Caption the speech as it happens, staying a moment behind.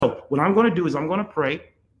what I'm going to do is I'm going to pray,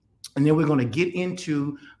 and then we're going to get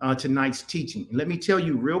into tonight's teaching. And let me tell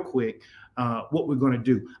you real quick what we're going to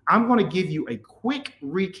do. I'm going to give you a quick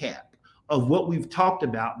recap of what we've talked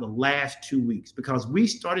about the last 2 weeks, because we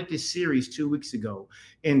started this series 2 weeks ago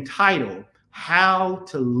entitled How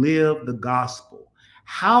to Live the Gospel.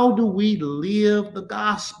 How do we live the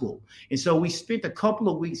gospel? And so we spent a couple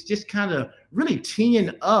of weeks just kind of really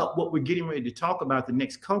teeing up what we're getting ready to talk about the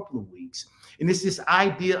next couple of weeks. And it's this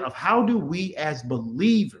idea of how do we as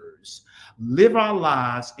believers live our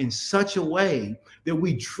lives in such a way that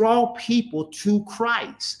we draw people to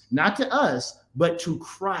Christ, not to us, but to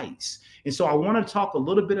Christ. And so I want to talk a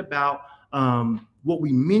little bit about what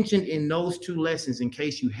we mentioned in those 2 lessons in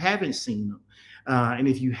case you haven't seen them. And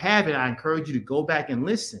if you haven't, I encourage you to go back and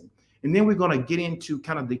listen. And then we're going to get into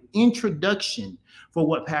kind of the introduction for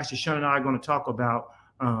what Pastor Sean and I are going to talk about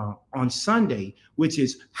on Sunday, which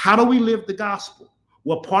is how do we live the gospel?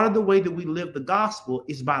 Well, part of the way that we live the gospel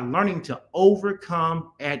is by learning to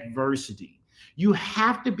overcome adversity. You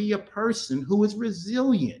have to be a person who is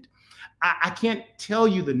resilient. I can't tell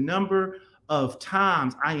you the number of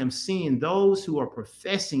times I am seeing those who are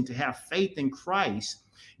professing to have faith in Christ,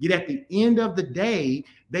 yet at the end of the day,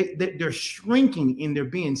 they're shrinking and they're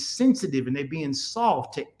being sensitive and they're being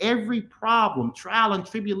soft to every problem, trial, and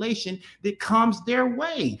tribulation that comes their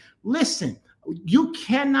way. Listen, you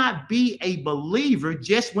cannot be a believer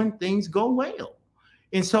just when things go well.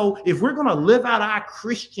 And so if we're going to live out our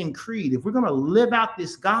Christian creed, if we're going to live out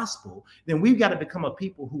this gospel, then we've got to become a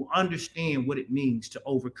people who understand what it means to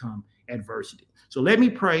overcome adversity. So let me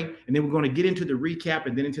pray, and then we're going to get into the recap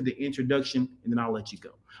and then into the introduction, and then I'll let you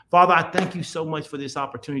go. Father, I thank you so much for this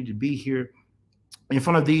opportunity to be here in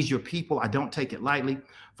front of these, your people. I don't take it lightly.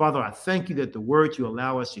 Father, I thank you that the word you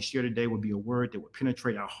allow us to share today will be a word that will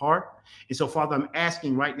penetrate our heart. And so, Father, I'm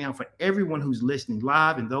asking right now for everyone who's listening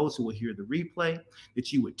live and those who will hear the replay,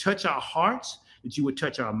 that you would touch our hearts, that you would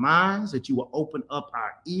touch our minds, that you will open up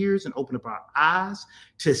our ears and open up our eyes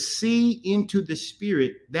to see into the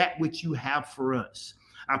spirit that which you have for us.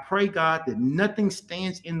 I pray, God, that nothing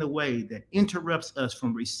stands in the way that interrupts us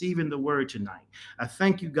from receiving the word tonight. I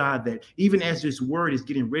thank you, God, that even as this word is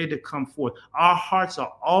getting ready to come forth, our hearts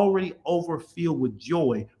are already overfilled with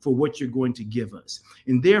joy for what you're going to give us.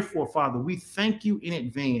 And therefore, Father, we thank you in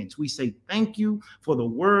advance. We say thank you for the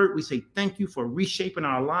word. We say thank you for reshaping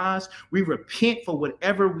our lives. We repent for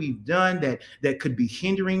whatever we've done that could be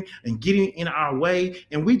hindering and getting in our way.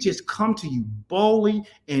 And we just come to you boldly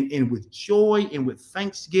and with joy and with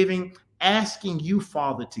thanksgiving, asking you,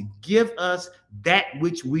 Father, to give us that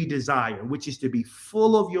which we desire, which is to be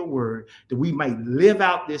full of your word, that we might live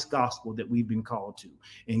out this gospel that we've been called to.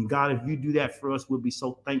 And God, if you do that for us, we'll be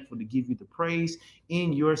so thankful to give you the praise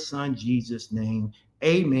in your son, Jesus' name.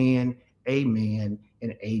 Amen, amen,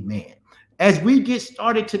 and amen. As we get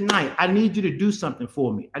started tonight, I need you to do something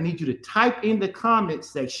for me. I need you to type in the comment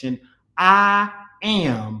section, I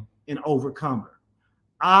am an overcomer.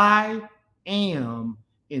 I am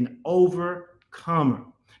an overcomer.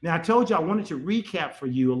 Now, I told you I wanted to recap for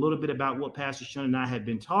you a little bit about what Pastor Sean and I had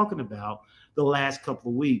been talking about the last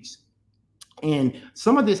couple of weeks. And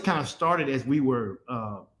some of this kind of started as we were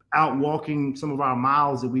out walking some of our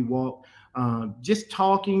miles that we walked, just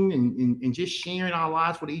talking and just sharing our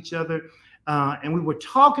lives with each other. And we were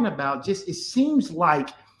talking about just, it seems like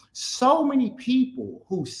so many people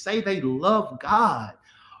who say they love God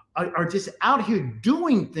are just out here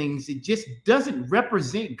doing things that just doesn't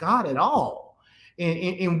represent God at all.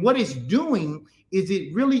 And what it's doing is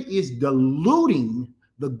it really is diluting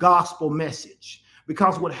the gospel message.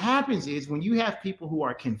 Because what happens is when you have people who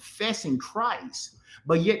are confessing Christ,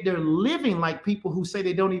 but yet they're living like people who say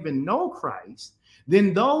they don't even know Christ,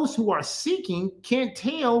 then those who are seeking can't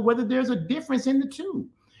tell whether there's a difference in the two.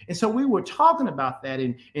 And so we were talking about that,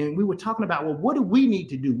 and we were talking about, well, what do we need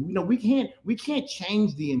to do? You know, we can't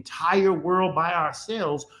change the entire world by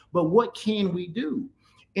ourselves, but what can we do?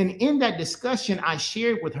 And in that discussion, I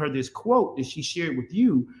shared with her this quote that she shared with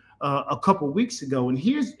you a couple of weeks ago. And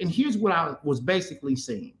here's what I was basically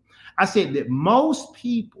saying. I said that most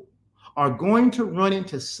people are going to run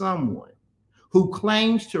into someone who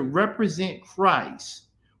claims to represent Christ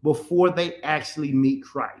before they actually meet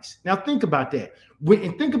Christ. Now think about that.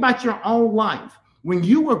 And think about your own life. When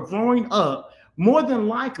you were growing up, more than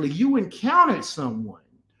likely you encountered someone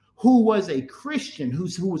who was a Christian,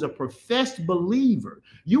 who was a professed believer.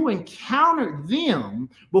 You encountered them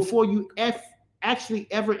before you actually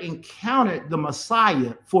ever encountered the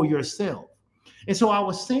Messiah for yourself. And so I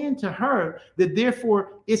was saying to her that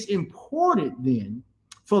therefore it's important then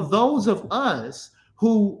for those of us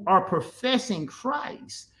who are professing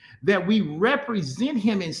Christ that we represent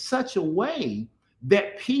him in such a way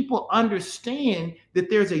that people understand that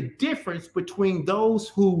there's a difference between those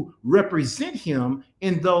who represent him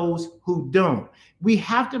and those who don't. We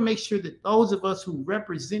have to make sure that those of us who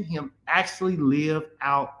represent him actually live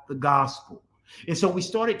out the gospel. And so we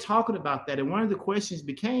started talking about that. And one of the questions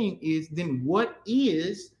became is then what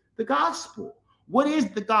is the gospel? What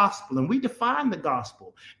is the gospel? And we define the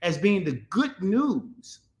gospel as being the good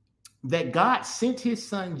news that God sent his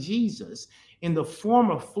son Jesus in the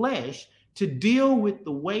form of flesh to deal with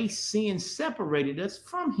the way sin separated us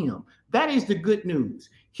from him. That is the good news.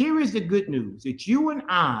 Here is the good news that you and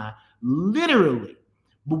I literally,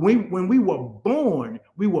 when we were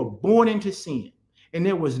born into sin. And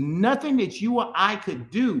there was nothing that you or I could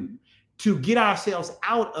do to get ourselves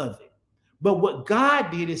out of it. But what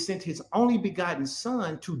God did is sent his only begotten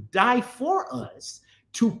son to die for us,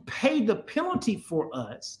 to pay the penalty for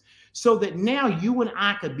us, so that now you and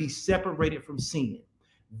I could be separated from sin.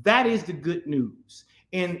 That is the good news.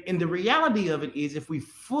 And the reality of it is, if we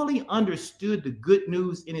fully understood the good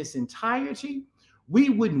news in its entirety, we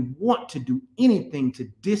wouldn't want to do anything to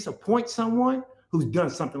disappoint someone who's done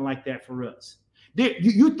something like that for us.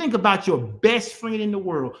 You think about your best friend in the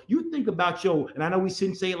world. You think about and I know we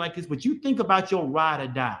shouldn't say it like this, but you think about your ride or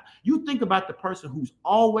die. You think about the person who's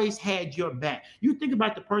always had your back. You think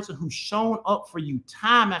about the person who's shown up for you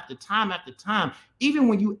time after time after time. Even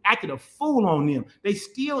when you acted a fool on them, they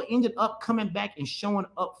still ended up coming back and showing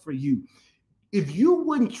up for you. If you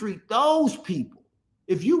wouldn't treat those people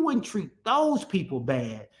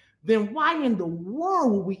bad, then why in the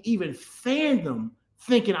world would we even fan them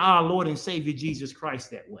thinking our Lord and Savior Jesus Christ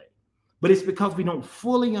that way? But it's because we don't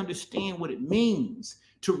fully understand what it means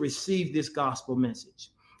to receive this gospel message.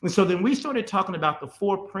 And so then we started talking about the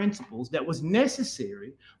 4 principles that was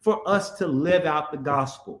necessary for us to live out the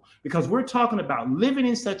gospel, because we're talking about living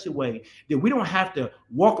in such a way that we don't have to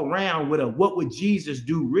walk around with a "what would Jesus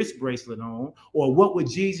do" wrist bracelet on, or "what would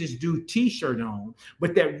Jesus do" t-shirt on,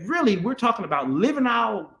 but that really we're talking about living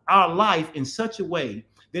our life in such a way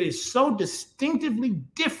that is so distinctively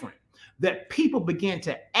different that people begin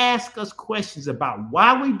to ask us questions about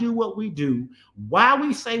why we do what we do, why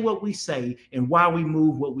we say what we say, and why we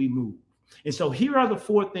move what we move. And so here are the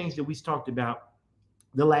 4 things that we talked about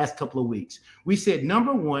the last couple of weeks. We said,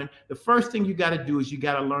 number 1, the first thing you got to do is you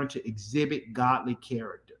got to learn to exhibit godly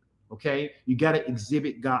character. Okay? You got to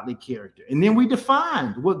exhibit godly character. And then we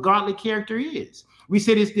defined what godly character is. We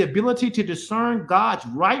said it's the ability to discern God's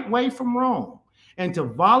right way from wrong, and to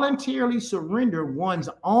voluntarily surrender one's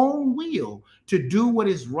own will to do what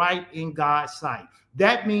is right in God's sight.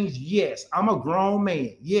 That means, yes, I'm a grown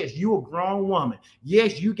man. Yes, you a grown woman.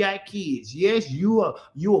 Yes, you got kids. Yes, you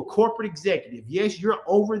a corporate executive. Yes, you're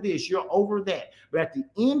over this, you're over that. But at the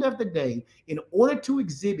end of the day, in order to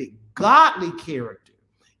exhibit godly character,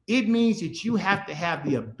 it means that you have to have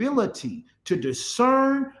the ability to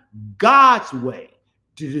discern God's way,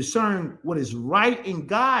 to discern what is right in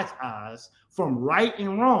God's eyes from right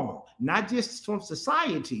and wrong, not just from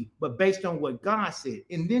society, but based on what God said.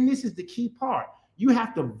 And then this is the key part. You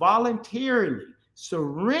have to voluntarily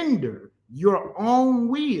surrender your own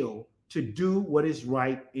will to do what is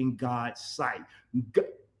right in God's sight.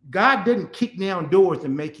 God didn't kick down doors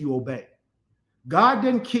and make you obey. God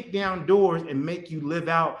didn't kick down doors and make you live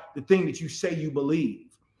out the thing that you say you believe.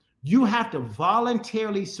 You have to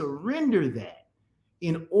voluntarily surrender that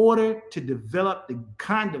in order to develop the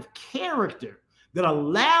kind of character that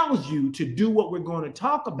allows you to do what we're going to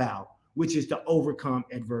talk about, which is to overcome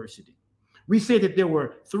adversity. We said that there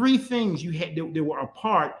were 3 things you had that were a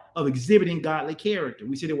part of exhibiting godly character.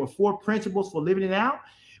 We said there were 4 principles for living it out.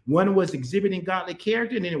 One was exhibiting godly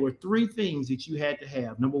character, and then there were 3 things that you had to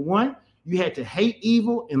have. Number 1, you had to hate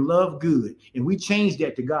evil and love good. And we changed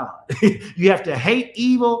that to God. You have to hate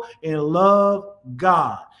evil and love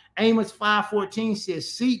God. Amos 5:14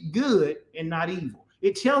 says, seek good and not evil.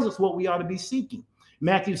 It tells us what we ought to be seeking.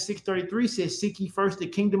 Matthew 6:33 says, seek ye first the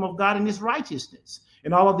kingdom of God and his righteousness,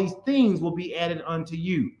 and all of these things will be added unto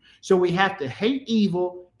you. So we have to hate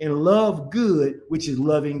evil and love good, which is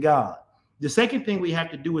loving God. The second thing we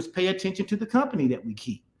have to do is pay attention to the company that we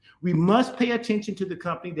keep. We must pay attention to the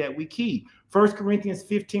company that we keep. 1 Corinthians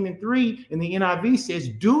 15:3 in the NIV says,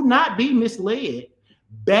 do not be misled.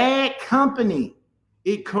 Bad company,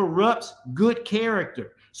 it corrupts good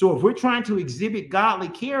character. So if we're trying to exhibit godly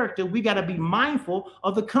character, we got to be mindful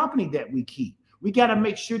of the company that we keep. We got to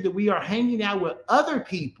make sure that we are hanging out with other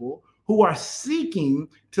people who are seeking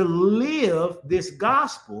to live this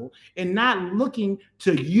gospel and not looking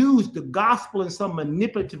to use the gospel in some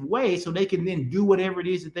manipulative way so they can then do whatever it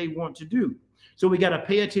is that they want to do. So we got to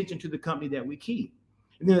pay attention to the company that we keep.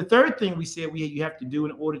 And then the third thing we said you have to do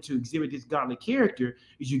in order to exhibit this godly character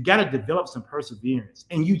is you got to develop some perseverance.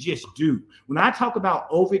 And you just do. When I talk about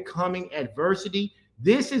overcoming adversity,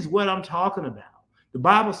 this is what I'm talking about. The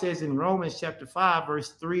Bible says in Romans chapter 5,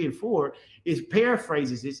 verse 3 and 4, it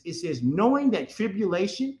paraphrases this. It says, knowing that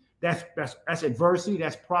tribulation, that's adversity,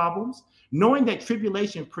 that's problems, knowing that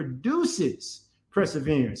tribulation produces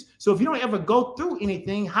perseverance. So if you don't ever go through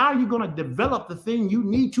anything, how are you going to develop the thing you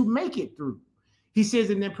need to make it through? He says,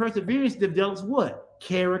 and then perseverance develops what?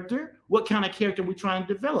 Character. What kind of character are we trying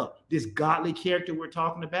to develop? This godly character we're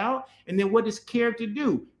talking about. And then what does character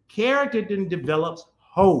do? Character then develops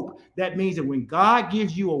hope. That means that when God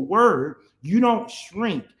gives you a word, you don't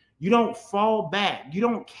shrink. You don't fall back. You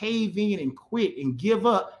don't cave in and quit and give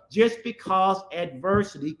up just because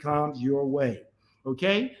adversity comes your way.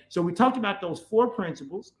 Okay? So we talked about those 4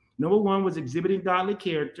 principles. Number 1 was exhibiting godly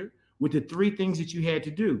character with the 3 things that you had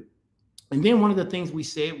to do. And then one of the things we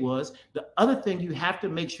said was the other thing you have to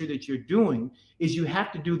make sure that you're doing is you have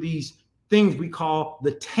to do these things we call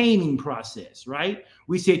the taming process, right?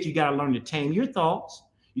 We said you got to learn to tame your thoughts.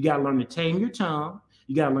 You got to learn to tame your tongue.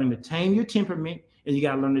 You got to learn to tame your temperament, and you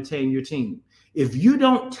got to learn to tame your team. If you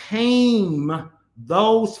don't tame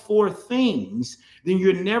those 4 things, then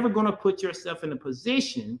you're never going to put yourself in a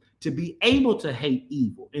position to be able to hate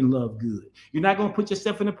evil and love good. You're not going to put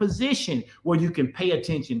yourself in a position where you can pay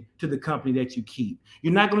attention to the company that you keep.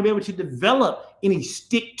 You're not going to be able to develop any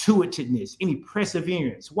stick-to-itiveness, any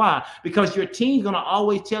perseverance. Why? Because your team's going to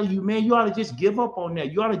always tell you, man, you ought to just give up on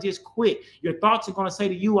that. You ought to just quit. Your thoughts are going to say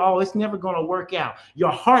to you, oh, it's never going to work out.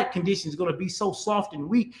 Your heart condition is going to be so soft and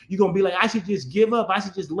weak. You're going to be like, I should just give up. I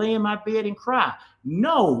should just lay in my bed and cry.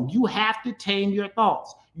 No, you have to tame your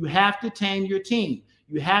thoughts. You have to tame your team.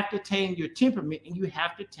 You have to tame your temperament, and you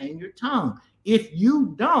have to tame your tongue. If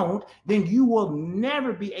you don't, then you will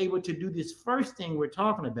never be able to do this first thing we're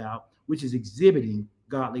talking about, which is exhibiting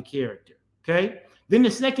godly character. Okay? Then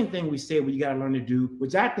the second thing we said you got to learn to do,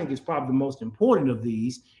 which I think is probably the most important of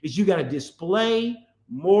these, is you got to display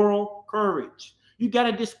moral courage. You got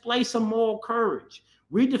to display some moral courage.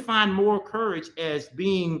 We define moral courage as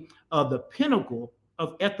being the pinnacle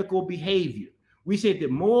of ethical behavior. We said that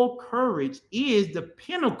moral courage is the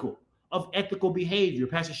pinnacle of ethical behavior.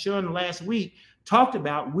 Pastor Sean last week talked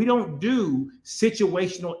about we don't do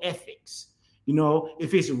situational ethics. You know,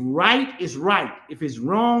 if it's right, it's right. If it's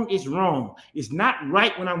wrong, it's wrong. It's not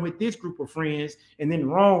right when I'm with this group of friends and then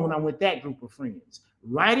wrong when I'm with that group of friends.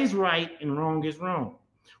 Right is right and wrong is wrong.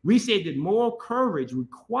 We said that moral courage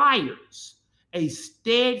requires a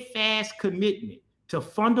steadfast commitment to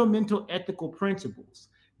fundamental ethical principles,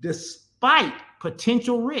 despite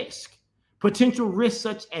potential risks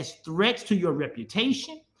such as threats to your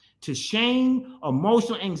reputation, to shame,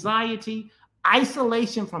 emotional anxiety,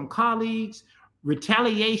 isolation from colleagues,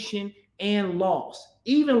 retaliation, and loss,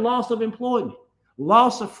 even loss of employment,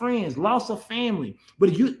 loss of friends, loss of family.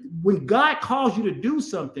 But when God calls you to do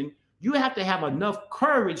something, you have to have enough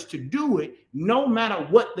courage to do it, no matter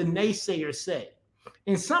what the naysayers say.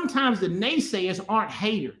 And sometimes the naysayers aren't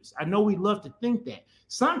haters. I know we love to think that.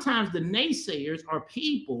 Sometimes the naysayers are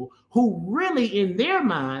people who really, in their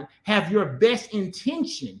mind, have your best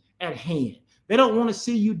intention at hand. They don't want to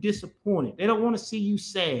see you disappointed. They don't want to see you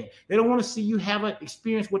sad. They don't want to see you have an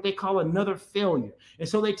experience what they call another failure. And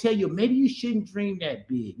so they tell you, maybe you shouldn't dream that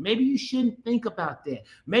big. Maybe you shouldn't think about that.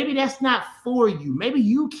 Maybe that's not for you. Maybe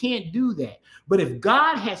you can't do that. But if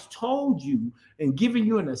God has told you and given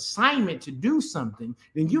you an assignment to do something,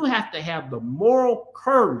 then you have to have the moral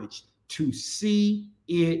courage to see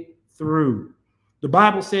it through. The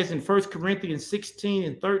Bible says in 1 Corinthians 16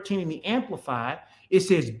 and 13 in the Amplified, it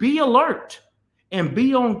says, be alert and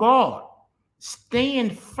be on guard.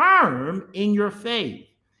 Stand firm in your faith,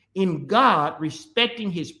 in God,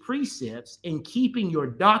 respecting his precepts and keeping your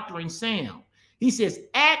doctrine sound. He says,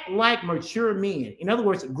 act like mature men. In other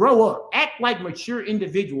words, grow up. Act like mature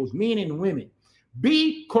individuals, men and women.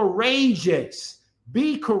 Be courageous.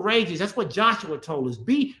 Be courageous. That's what Joshua told us.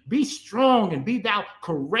 Be strong and be thou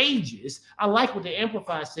courageous. I like what the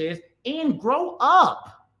Amplified says. And grow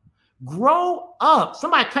up. Grow up.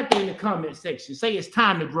 Somebody cut that in the comment section. Say it's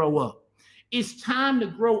time to grow up. It's time to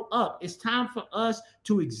grow up. It's time for us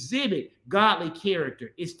to exhibit godly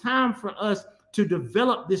character. It's time for us to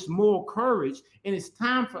develop this moral courage. And it's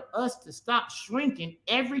time for us to stop shrinking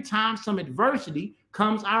every time some adversity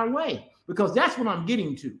comes our way. Because that's what I'm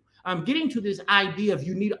getting to. I'm getting to this idea of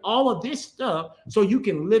you need all of this stuff so you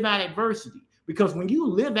can live out adversity. Because when you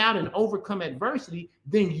live out and overcome adversity,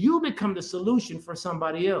 then you become the solution for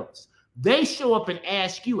somebody else. They show up and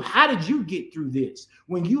ask you, how did you get through this?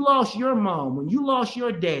 When you lost your mom, when you lost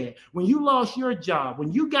your dad, when you lost your job,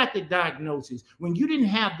 when you got the diagnosis, when you didn't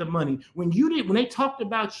have the money, when they talked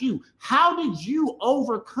about you, how did you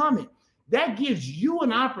overcome it? That gives you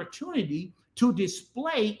an opportunity to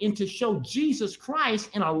display and to show Jesus Christ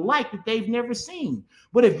in a light that they've never seen.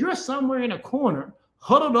 But if you're somewhere in a corner,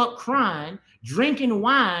 huddled up crying, drinking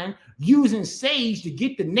wine, using sage to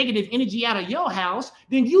get the negative energy out of your house,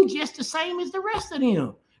 then you just the same as the rest of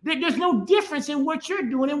them. There's no difference in what you're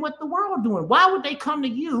doing and what the world doing. Why would they come to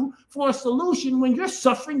you for a solution when you're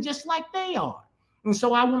suffering just like they are? And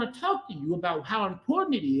so I want to talk to you about how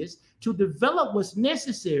important it is to develop what's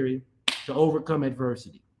necessary to overcome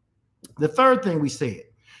adversity. The third thing we said,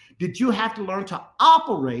 that you have to learn to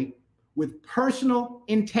operate with personal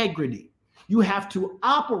integrity. You have to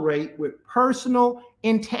operate with personal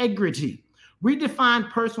integrity. We define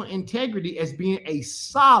personal integrity as being a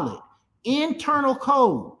solid internal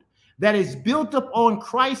code that is built up on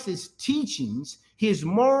Christ's teachings, his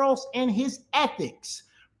morals, and his ethics.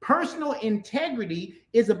 Personal integrity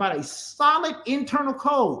is about a solid internal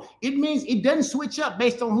code. It means it doesn't switch up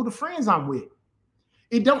based on who the friends I'm with.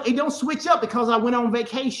 It don't switch up because I went on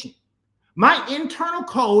vacation. My internal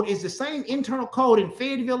code is the same internal code in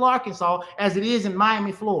Fayetteville, Arkansas, as it is in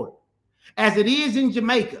Miami, Florida, as it is in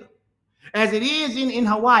Jamaica, as it is in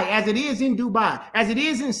Hawaii, as it is in Dubai, as it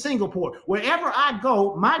is in Singapore. Wherever I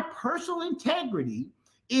go, my personal integrity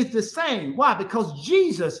is the same. Why? Because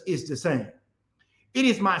Jesus is the same. It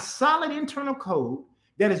is my solid internal code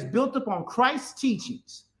that is built upon Christ's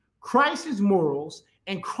teachings, Christ's morals,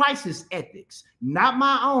 and Christ's ethics, not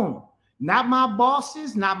my own. Not my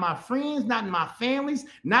bosses, not my friends, not my families,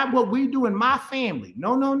 not what we do in my family.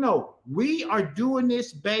 No. We are doing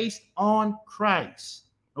this based on Christ.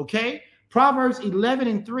 Okay? Proverbs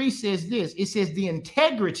 11:3 says this. It says the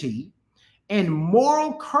integrity and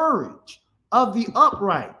moral courage of the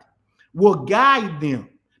upright will guide them.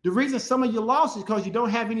 The reason some of you lost is because you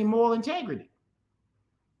don't have any moral integrity.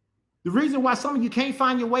 The reason why some of you can't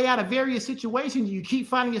find your way out of various situations, you keep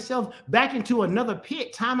finding yourself back into another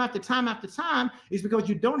pit time after time after time, is because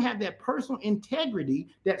you don't have that personal integrity,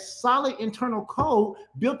 that solid internal code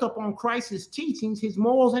built up on Christ's teachings, his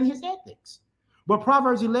morals, and his ethics. But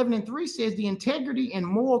Proverbs 11:3 says the integrity and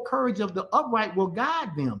moral courage of the upright will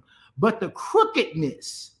guide them. But the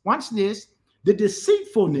crookedness, watch this, the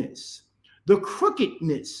deceitfulness, the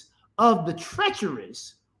crookedness of the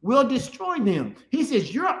treacherous will destroy them. He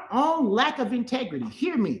says your own lack of integrity,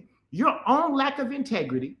 hear me, your own lack of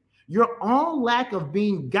integrity, your own lack of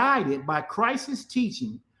being guided by Christ's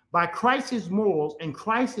teaching, by Christ's morals and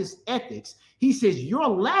Christ's ethics, he says your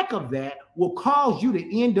lack of that will cause you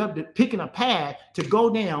to end up picking a path to go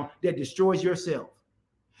down that destroys yourself.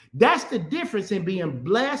 That's the difference in being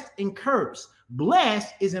blessed and cursed.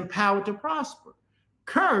 Blessed is empowered to prosper.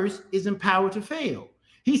 Cursed is empowered to fail.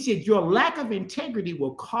 He said your lack of integrity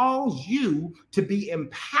will cause you to be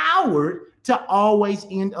empowered to always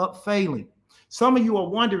end up failing. Some of you are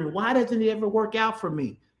wondering, why doesn't it ever work out for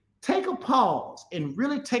me? Take a pause and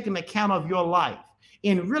really take an account of your life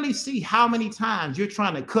and really see how many times you're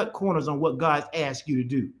trying to cut corners on what God's asked you to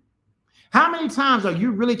do. How many times are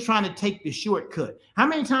you really trying to take the shortcut? How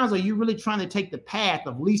many times are you really trying to take the path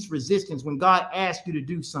of least resistance when God asks you to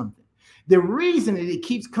do something? The reason that it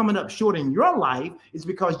keeps coming up short in your life is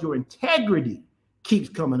because your integrity keeps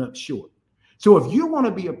coming up short. So if you want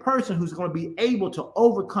to be a person who's going to be able to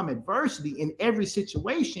overcome adversity in every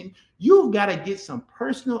situation, you've got to get some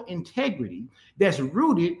personal integrity that's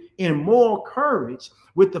rooted in moral courage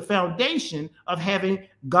with the foundation of having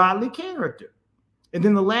godly character. And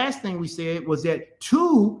then the last thing we said was that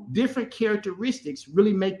two different characteristics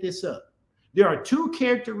really make this up. There are two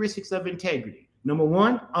characteristics of integrity. Number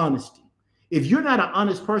one, honesty. If you're not an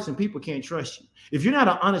honest person, people can't trust you. If you're not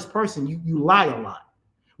an honest person, you lie a lot.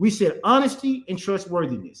 We said honesty and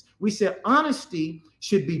trustworthiness. We said honesty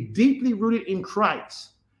should be deeply rooted in Christ,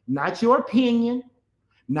 not your opinion,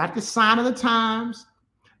 not the sign of the times,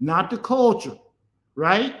 not the culture,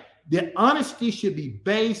 right? The honesty should be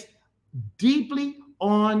based deeply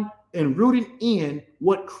on and rooted in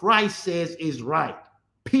what Christ says is right,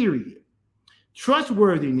 period.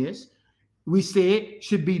 Trustworthiness, we said,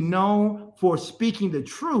 should be known for speaking the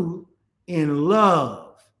truth in love.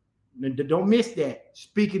 Don't miss that.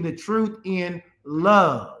 Speaking the truth in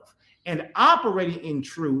love and operating in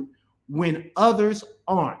truth when others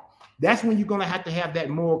aren't. That's when you're going to have that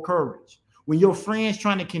moral courage. When your friends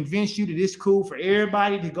trying to convince you that it's cool for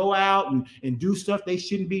everybody to go out and do stuff they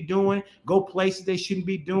shouldn't be doing, go places they shouldn't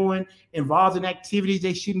be doing, involved in activities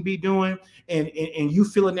they shouldn't be doing, and you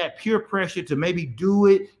feeling that peer pressure to maybe do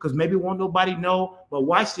it because maybe won't nobody know. But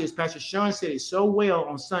watch this. Pastor Sean said it so well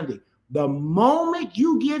on Sunday. The moment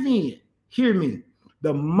you give in, hear me,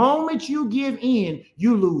 the moment you give in,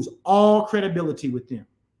 you lose all credibility with them.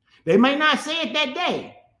 They may not say it that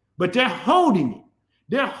day, but they're holding it.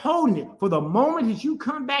 They're holding it for the moment that you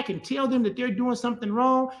come back and tell them that they're doing something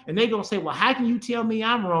wrong, and they're going to say, well, how can you tell me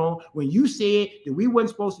I'm wrong when you said that we weren't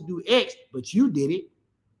supposed to do X, but you did it?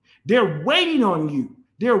 They're waiting on you.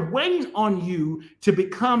 They're waiting on you to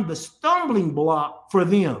become the stumbling block for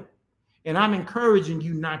them. And I'm encouraging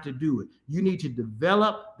you not to do it. You need to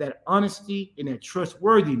develop that honesty and that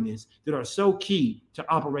trustworthiness that are so key to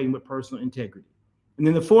operating with personal integrity. And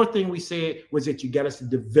then the fourth thing we said was that you got us to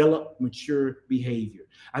develop mature behavior.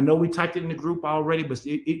 I know we typed it in the group already, but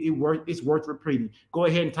it's worth repeating. Go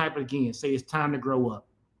ahead and type it again. Say it's time to grow up.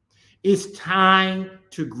 It's time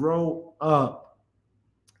to grow up.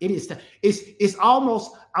 It is. It's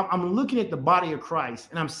almost. I'm looking at the body of Christ,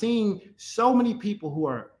 and I'm seeing so many people who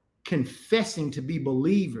are confessing to be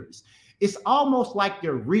believers. It's almost like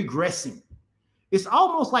they're regressing. It's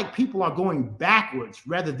almost like people are going backwards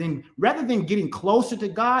rather than getting closer to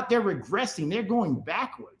God. They're regressing. They're going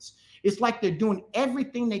backwards. It's like they're doing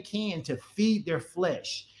everything they can to feed their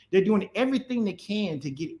flesh. They're doing everything they can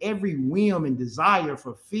to get every whim and desire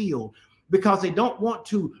fulfilled because they don't want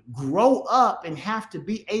to grow up and have to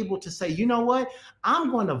be able to say, you know what?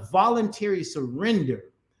 I'm going to voluntarily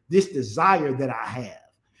surrender this desire that I have.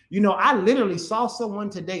 You know, I literally saw someone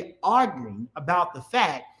today arguing about the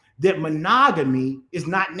fact that monogamy is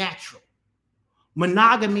not natural.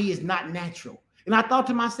 Monogamy is not natural. And I thought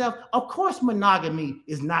to myself, of course monogamy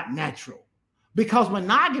is not natural because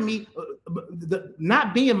monogamy,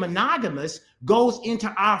 not being monogamous, goes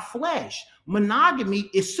into our flesh.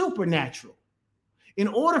 Monogamy is supernatural. In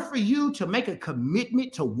order for you to make a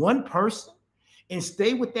commitment to one person and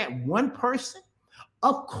stay with that one person,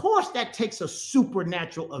 of course that takes a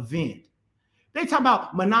supernatural event. They talk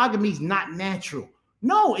about monogamy is not natural.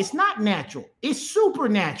 No, it's not natural. It's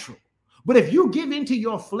supernatural. But if you give into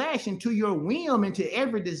your flesh and to your whim and to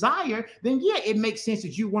every desire, then yeah, it makes sense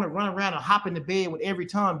that you want to run around and hop in the bed with every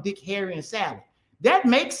Tom, Dick, Harry, and Sally. That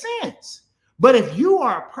makes sense. But if you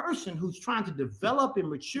are a person who's trying to develop and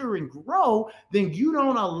mature and grow, then you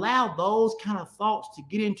don't allow those kind of thoughts to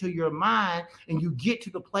get into your mind, and you get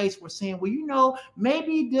to the place where saying, well, you know,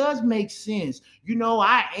 maybe it does make sense. You know,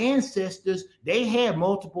 our ancestors, they had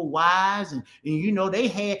multiple wives and you know, they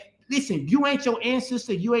had, listen, you ain't your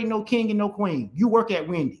ancestor, you ain't no king and no queen. You work at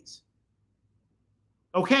Wendy's.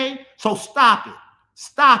 Okay? So stop it.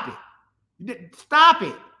 Stop it. Stop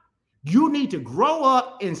it. You need to grow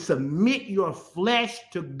up and submit your flesh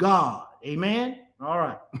to God. Amen? All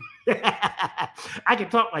right. I can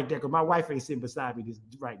talk like that because my wife ain't sitting beside me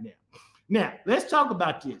right now. Now, let's talk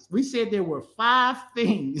about this. We said there were 5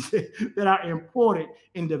 things that are important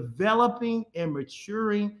in developing and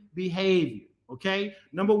maturing behavior. Okay?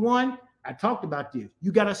 Number 1, I talked about this.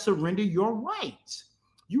 You got to surrender your rights.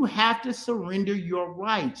 You have to surrender your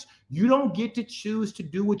rights. You don't get to choose to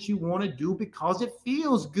do what you want to do because it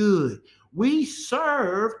feels good. We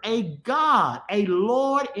serve a God, a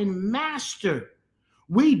Lord and Master.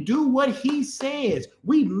 We do what he says.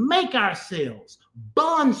 We make ourselves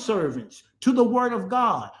bond servants to the word of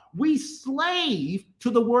God. We slave to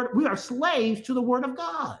the word. We are slaves to the word of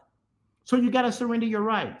God. So you got to surrender your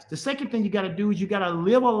rights. The second thing you got to do is you got to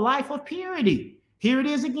live a life of purity. Here it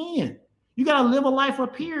is again. You got to live a life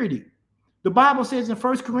of purity. The Bible says in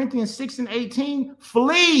 1 Corinthians 6:18,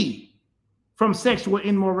 flee from sexual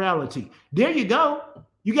immorality. There you go.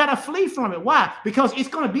 You got to flee from it. Why? Because it's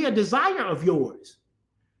going to be a desire of yours.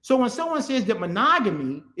 So when someone says that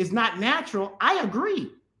monogamy is not natural, I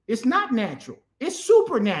agree. It's not natural. It's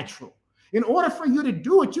supernatural. In order for you to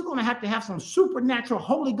do it, you're going to have some supernatural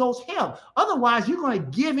Holy Ghost help. Otherwise, you're going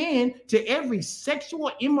to give in to every sexual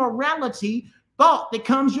immorality thought that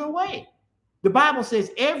comes your way. The Bible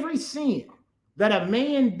says every sin that a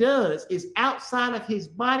man does is outside of his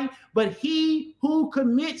body, but he who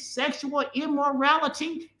commits sexual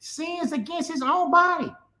immorality sins against his own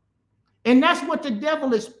body. And that's what the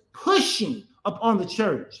devil is pushing upon the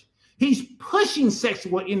church. He's pushing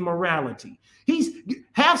sexual immorality. He's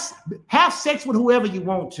have sex with whoever you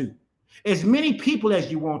want to, as many people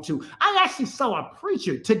as you want to. I actually saw a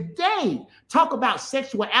preacher today talk about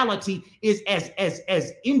sexuality is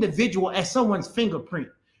as individual as someone's fingerprint.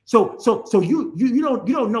 So you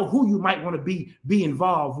don't know who you might want to be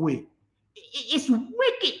involved with. It's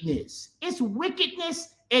wickedness. It's wickedness.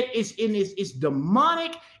 It's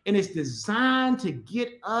demonic, and it's designed to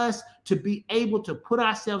get us to be able to put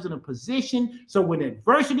ourselves in a position so when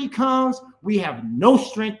adversity comes, we have no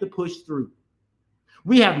strength to push through.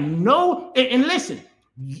 We have no, and listen,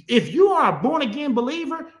 if you are a born again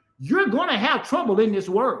believer, you're going to have trouble in this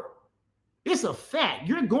world. It's a fact.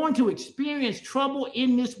 You're going to experience trouble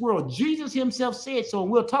in this world. Jesus himself said so,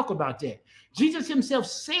 and we'll talk about that. Jesus himself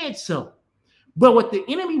said so. But what the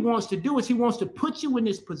enemy wants to do is he wants to put you in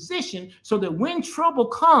this position so that when trouble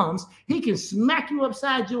comes, he can smack you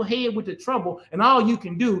upside your head with the trouble, and all you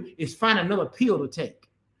can do is find another pill to take.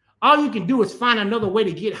 All you can do is find another way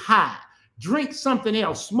to get high. Drink something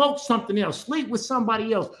else, smoke something else, sleep with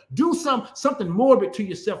somebody else, do something morbid to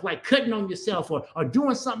yourself, like cutting on yourself or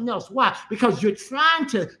doing something else. Why? Because you're trying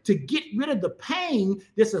to get rid of the pain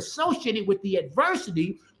that's associated with the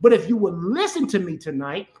adversity. But if you will listen to me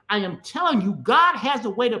tonight, I am telling you, God has a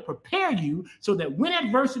way to prepare you so that when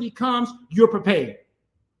adversity comes, you're prepared.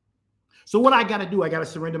 So what I got to do, I got to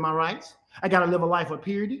surrender my rights. I got to live a life of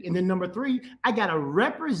purity. And then number 3, I got to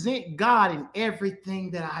represent God in everything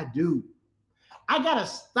that I do. I got to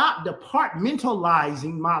stop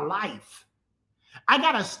departmentalizing my life. I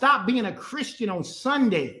got to stop being a Christian on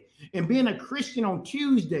Sunday and being a Christian on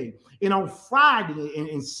Tuesday and on Friday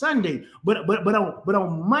and Sunday. But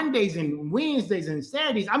on Mondays and Wednesdays and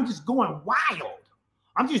Saturdays, I'm just going wild.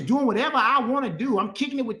 I'm just doing whatever I want to do. I'm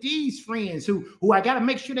kicking it with these friends who I got to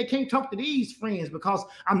make sure they can't talk to these friends because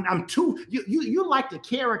I'm too. You like the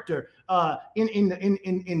character in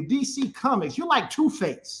DC Comics. You're like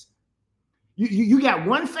Two-Face. You got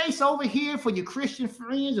one face over here for your Christian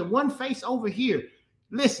friends and one face over here.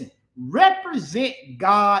 Listen, represent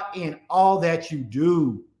God in all that you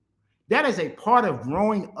do. That is a part of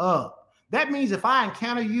growing up. That means if I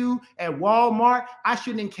encounter you at Walmart, I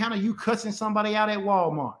shouldn't encounter you cussing somebody out at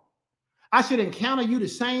Walmart. I should encounter you the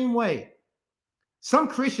same way. Some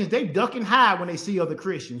Christians, they duck and hide when they see other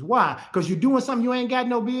Christians. Why? Because you're doing something you ain't got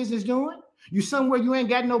no business doing. You somewhere you ain't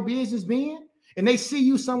got no business being. And they see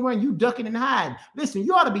you somewhere and you ducking and hiding. Listen,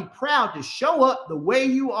 you ought to be proud to show up the way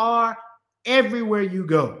you are everywhere you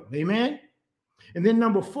go. Amen. And then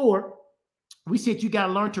number 4, we said you got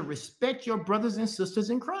to learn to respect your brothers and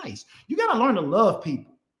sisters in Christ. You got to learn to love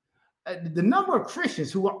people. The number of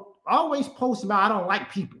Christians who always post about, I don't like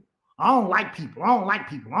people. I don't like people. I don't like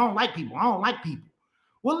people. I don't like people. I don't like people.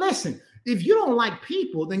 Well, listen, if you don't like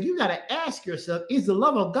people, then you got to ask yourself, is the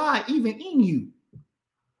love of God even in you?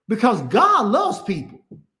 Because God loves people.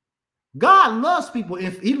 God loves people.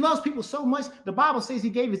 If he loves people so much, the Bible says he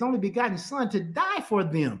gave his only begotten son to die for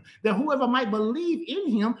them, that whoever might believe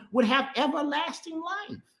in him would have everlasting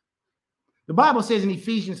life. The Bible says in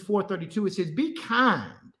Ephesians 4:32, it says, be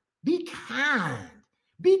kind, be kind,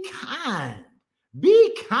 be kind,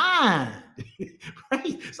 be kind.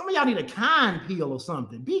 Right? Some of y'all need a kind pill or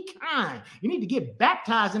something. Be kind. You need to get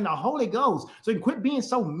baptized in the Holy Ghost so you can quit being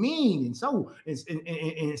so mean and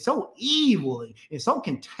so evil and so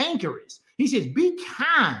cantankerous. He says, be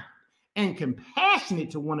kind and compassionate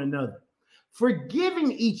to one another,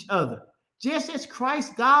 forgiving each other, just as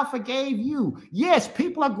Christ God forgave you. Yes,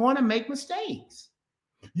 people are going to make mistakes.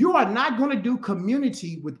 You are not going to do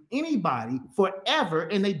community with anybody forever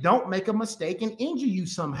and they don't make a mistake and injure you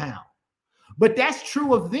somehow. But that's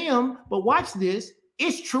true of them. But watch this.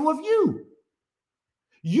 It's true of you.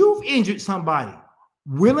 You've injured somebody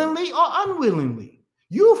willingly or unwillingly.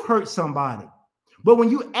 You've hurt somebody. But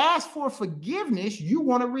when you ask for forgiveness, you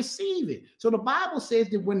want to receive it. So the Bible says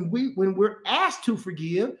that when we're asked to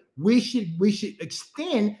forgive, we should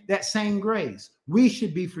extend that same grace. We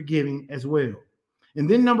should be forgiving as well. And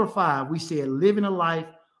then number 5, we said living a life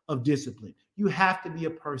of discipline. You have to be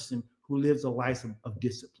a person who lives a life of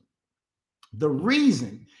discipline. The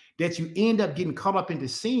reason that you end up getting caught up into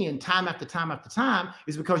sin time after time after time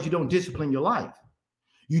is because you don't discipline your life.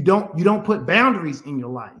 You don't put boundaries in your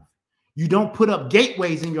life. You don't put up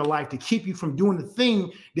gateways in your life to keep you from doing the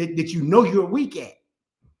thing that you know you're weak at.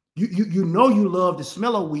 You know you love the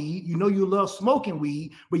smell of weed. You know you love smoking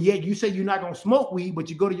weed, but yet you say you're not going to smoke weed, but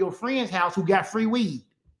you go to your friend's house who got free weed.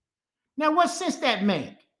 Now, what sense that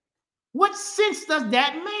make? What sense does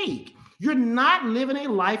that make? You're not living a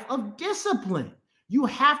life of discipline. You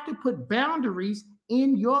have to put boundaries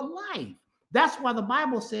in your life. That's why the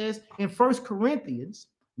Bible says in 1 Corinthians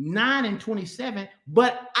 9:27,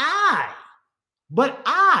 but I,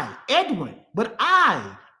 Edwin, but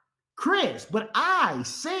I, Chris, but I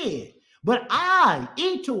said, but I,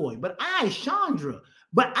 Etoy, but I, Chandra,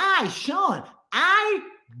 but I, Sean, I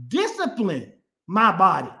discipline my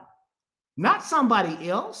body, not somebody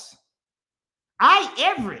else.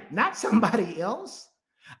 Everett, not somebody else.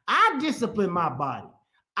 I discipline my body.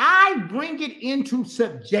 I bring it into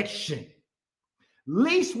subjection.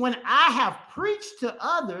 Least when I have preached to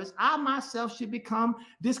others, I myself should become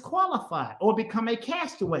disqualified or become a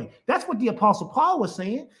castaway. That's what the Apostle Paul was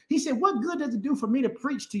saying. He said, what good does it do for me to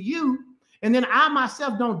preach to you, and then I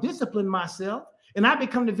myself don't discipline myself, and I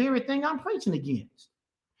become the very thing I'm preaching against?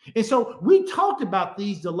 And so we talked about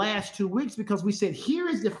these the last 2 weeks because we said, here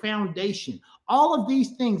is the foundation. All of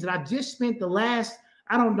these things that I just spent the last,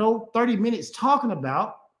 30 minutes talking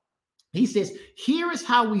about. He says, here is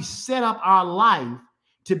how we set up our life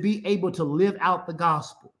to be able to live out the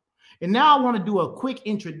gospel. And now I want to do a quick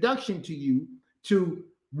introduction to you to,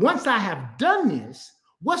 once I have done this,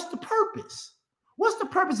 what's the purpose? What's the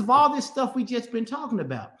purpose of all this stuff we just been talking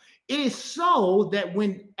about? It is so that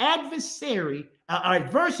when adversity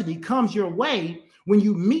comes your way, when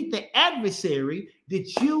you meet the adversary,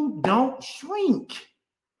 that you don't shrink.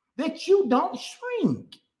 That you don't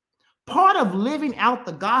shrink. Part of living out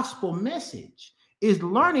the gospel message is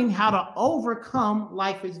learning how to overcome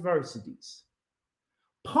life adversities.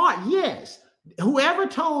 Yes. Whoever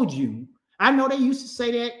told you, I know they used to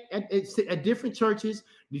say that at different churches.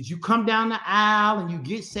 Did you come down the aisle and you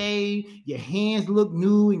get saved? Your hands look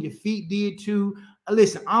new and your feet did too.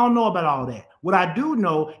 Listen, I don't know about all that. What I do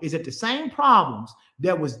know is that the same problems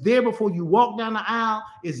that was there before you walk down the aisle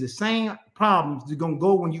is the same problems that are going to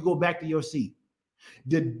go when you go back to your seat.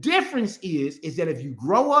 The difference is that if you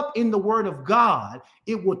grow up in the Word of God,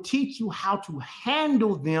 it will teach you how to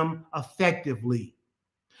handle them effectively.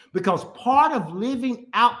 Because part of living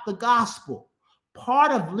out the gospel,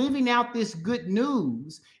 part of living out this good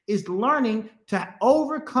news is learning to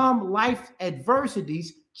overcome life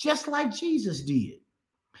adversities just like Jesus did.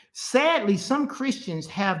 Sadly, some Christians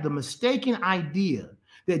have the mistaken idea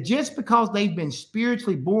that just because they've been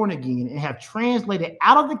spiritually born again and have translated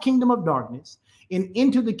out of the kingdom of darkness and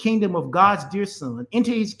into the kingdom of God's dear Son,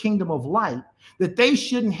 into his kingdom of light, that they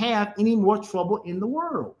shouldn't have any more trouble in the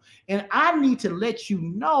world. And I need to let you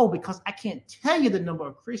know, because I can't tell you the number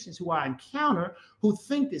of Christians who I encounter who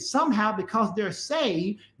think that somehow because they're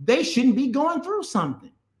saved, they shouldn't be going through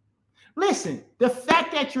something. Listen, the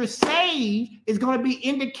fact that you're saved is going to be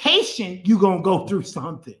indication you're going to go through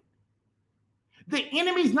something. The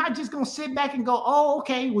enemy's not just going to sit back and go, oh,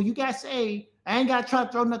 okay, well, you got saved. I ain't got to try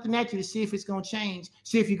to throw nothing at you to see if it's going to change,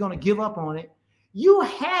 see if you're going to give up on it. You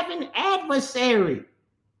have an adversary.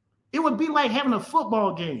 It would be like having a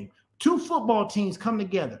football game. Two football teams come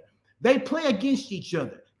together. They play against each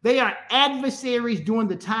other. They are adversaries during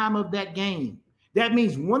the time of that game. That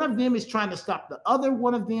means one of them is trying to stop the other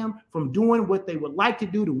one of them from doing what they would like to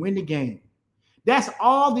do to win the game. That's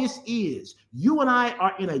all this is. You and I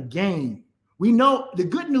are in a game. We know, the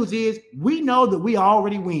good news is we know that we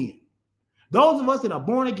already win. Those of us that are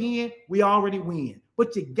born again, we already win.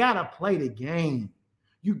 But you got to play the game.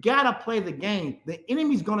 You got to play the game. The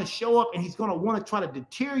enemy's going to show up and he's going to want to try to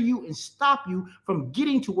deter you and stop you from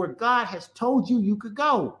getting to where God has told you you could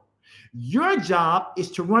go. Your job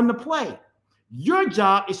is to run the play. Your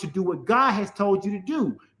job is to do what God has told you to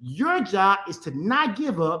do. Your job is to not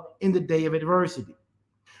give up in the day of adversity.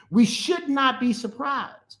 We should not be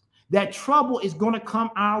surprised that trouble is going to come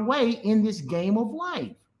our way in this game of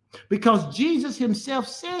life, because Jesus himself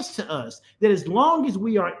says to us that as long as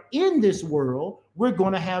we are in this world, we're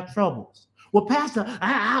going to have troubles. Well, Pastor,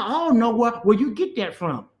 I don't know where you get that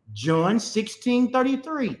from. John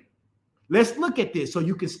 16:33. Let's look at this so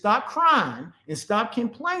you can stop crying and stop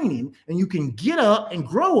complaining, and you can get up and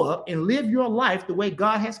grow up and live your life the way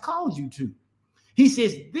God has called you to. He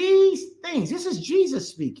says, these things, this is Jesus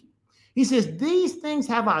speaking. He says, these things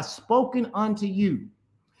have I spoken unto you,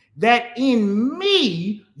 that in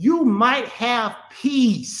me you might have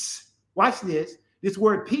peace. Watch this. This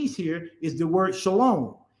word peace here is the word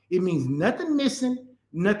shalom. It means nothing missing,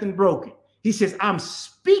 nothing broken. He says, I'm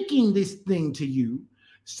speaking this thing to you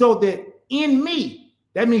so that in me,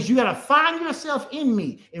 that means you got to find yourself in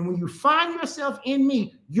me. And when you find yourself in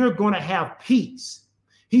me, you're going to have peace.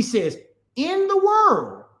 He says, in the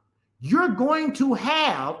world, you're going to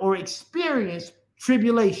have or experience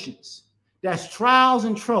tribulations. That's trials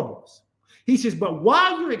and troubles. He says, but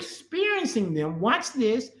while you're experiencing them, watch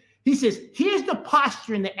this. He says, here's the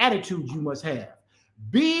posture and the attitude you must have.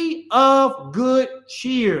 Be of good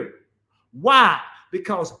cheer. Why?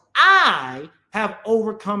 Because I have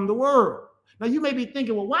overcome the world. Now you may be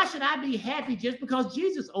thinking, well, why should I be happy just because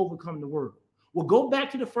Jesus overcome the world? Well, go back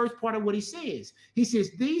to the first part of what he says. He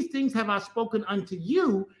says, these things have I spoken unto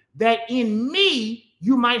you, that in me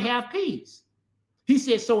you might have peace. He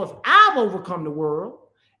says, so if I've overcome the world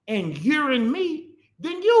and you're in me,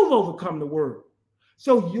 then you've overcome the world.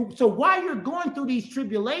 So while you're going through these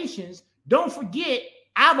tribulations, don't forget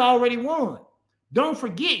I've already won. Don't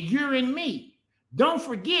forget you're in me. Don't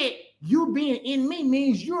forget you being in me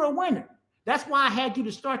means you're a winner. That's why I had you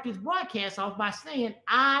to start this broadcast off by saying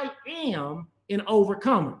I am an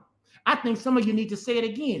overcomer. I think some of you need to say it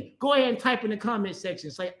again. Go ahead and type in the comment section.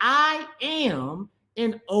 Say, I am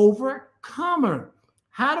an overcomer.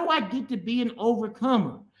 How do I get to be an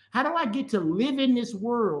overcomer? How do I get to live in this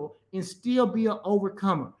world and still be an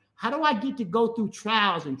overcomer? How do I get to go through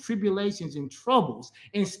trials and tribulations and troubles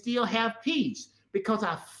and still have peace? Because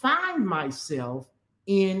I find myself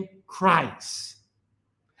in Christ.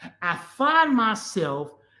 I find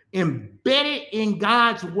myself embedded in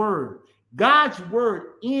God's word. God's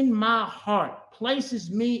word in my heart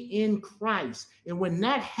places me in Christ. And when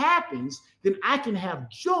that happens, then I can have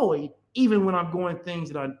joy even when I'm going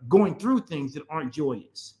through things that aren't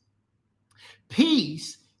joyous.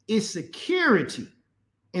 Peace is security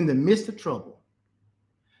in the midst of trouble.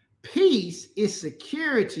 Peace is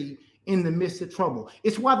security in the midst of trouble.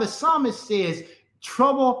 It's why the psalmist says,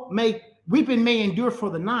 weeping may endure for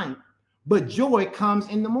the night, but joy comes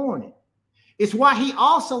in the morning. It's why he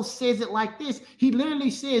also says it like this. He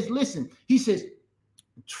literally says, listen, he says,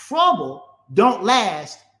 trouble don't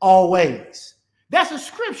last always. That's a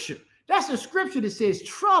scripture. That's a scripture that says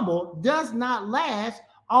trouble does not last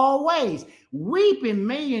always. Weeping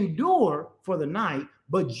may endure for the night,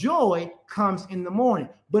 but joy comes in the morning.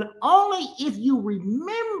 But only if you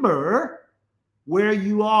remember where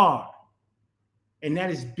you are. And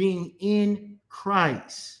that is being in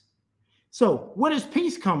Christ. So where does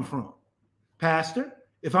peace come from? Pastor,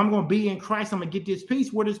 if I'm going to be in Christ, I'm going to get this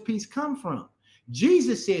peace. Where does peace come from?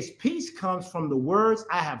 Jesus says peace comes from the words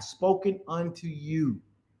I have spoken unto you.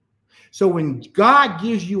 So when God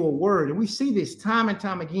gives you a word, and we see this time and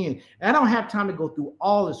time again, and I don't have time to go through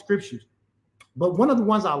all the scriptures, but one of the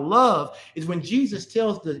ones I love is when Jesus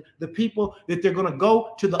tells the people that they're going to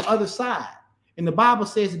go to the other side. And the Bible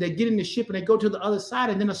says that they get in the ship and they go to the other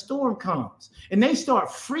side, and then a storm comes. And they start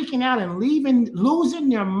freaking out and losing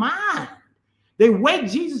their mind. They wake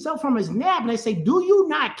Jesus up from his nap and they say, do you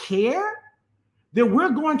not care that we're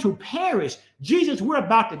going to perish? Jesus, we're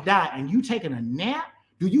about to die, and you taking a nap?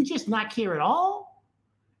 Do you just not care at all?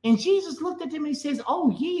 And Jesus looked at them and he says,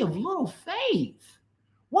 oh, ye of little faith.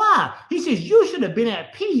 Why? He says, you should have been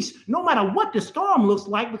at peace no matter what the storm looks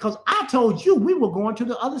like, because I told you we were going to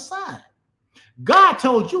the other side. God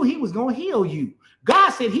told you he was going to heal you.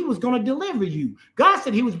 God said he was going to deliver you. God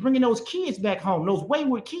said he was bringing those kids back home, those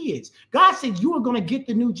wayward kids. God said you were going to get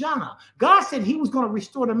the new job. God said he was going to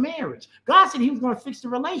restore the marriage. God said he was going to fix the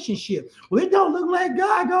relationship. Well, it don't look like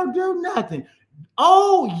God going to do nothing.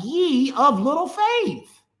 Oh, ye of little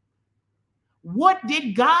faith. What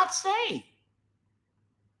did God say?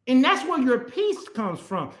 And that's where your peace comes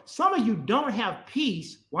from. Some of you don't have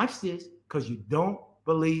peace, watch this, because you don't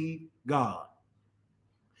believe God.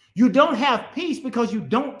 You don't have peace because you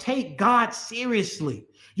don't take God seriously.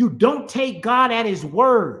 You don't take God at his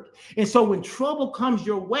word. And so when trouble comes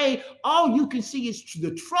your way, all you can see is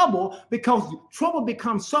the trouble, because trouble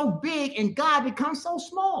becomes so big and God becomes so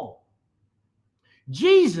small.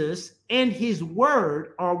 Jesus and his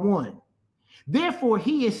word are one. Therefore,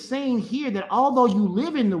 he is saying here that although you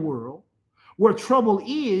live in the world where trouble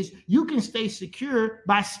is, you can stay secure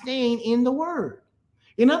by staying in the word.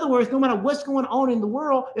 In other words, no matter what's going on in the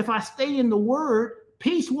world, if I stay in the word,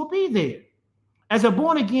 peace will be there. As a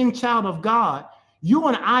born-again child of God, you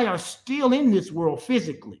and I are still in this world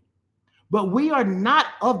physically, but we are not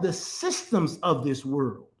of the systems of this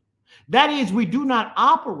world. That is, we do not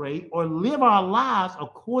operate or live our lives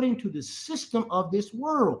according to the system of this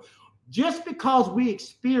world. Just because we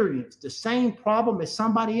experience the same problem as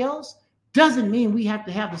somebody else doesn't mean we have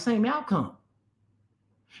to have the same outcome.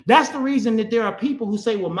 That's the reason that there are people who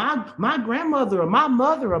say, well, my grandmother or my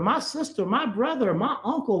mother or my sister, or my brother or my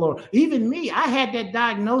uncle, or even me, I had that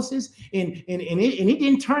diagnosis and it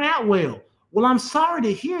didn't turn out well. Well, I'm sorry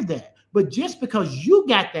to hear that. But just because you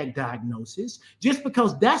got that diagnosis, just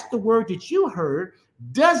because that's the word that you heard,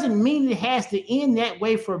 doesn't mean it has to end that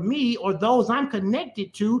way for me or those I'm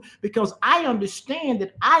connected to, because I understand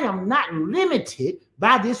that I am not limited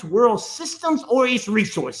by this world's systems or its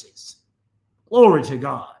resources. Glory to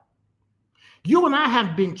God. You and I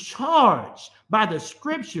have been charged by the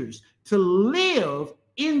scriptures to live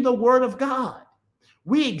in the word of God.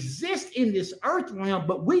 We exist in this earth realm,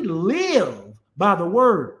 but we live by the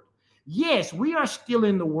word. Yes, we are still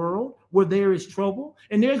in the world where there is trouble,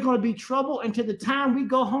 and there's going to be trouble until the time we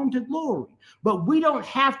go home to glory. But we don't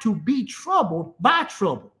have to be troubled by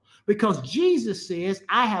trouble, Because Jesus says,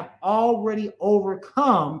 I have already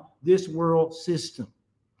overcome this world system.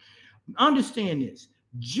 Understand this.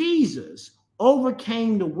 Jesus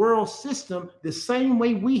overcame the world system the same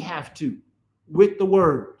way we have to, with the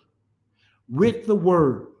word. With the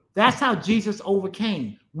word. That's how Jesus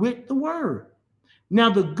overcame, with the word. Now,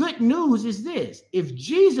 the good news is this. If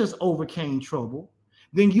Jesus overcame trouble,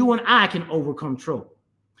 then you and I can overcome trouble.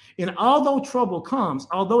 And although trouble comes,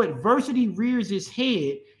 although adversity rears its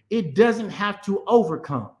head, it doesn't have to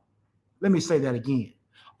overcome. Let me say that again.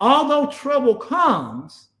 Although trouble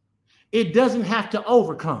comes, it doesn't have to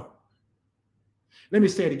overcome. Let me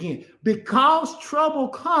say it again. Because trouble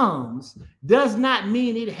comes does not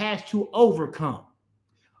mean it has to overcome.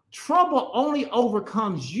 Trouble only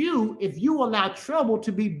overcomes you if you allow trouble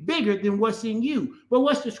to be bigger than what's in you. But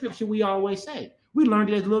what's the scripture we always say? We learned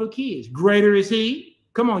it as little kids. Greater is he.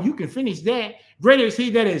 Come on, you can finish that. Greater is he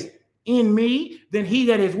that is in me than he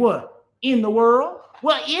that is what? In the world.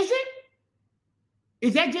 Well, is it?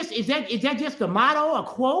 Is that just a motto, a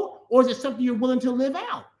quote, or is it something you're willing to live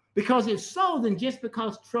out? Because if so, then just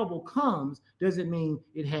because trouble comes doesn't mean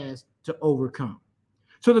it has to overcome.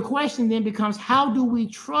 So the question then becomes, how do we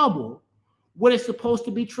trouble what is supposed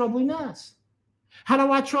to be troubling us? How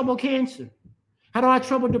do I trouble cancer? How do I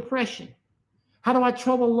trouble depression? How do I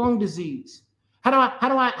trouble lung disease? How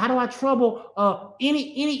do I trouble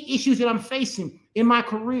any issues that I'm facing in my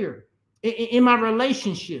career, in my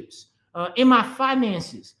relationships, in my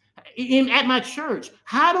finances, at my church?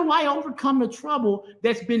 How do I overcome the trouble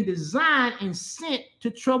that's been designed and sent to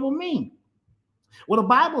trouble me? Well, the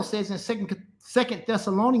Bible says in Second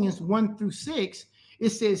Thessalonians 1-6, it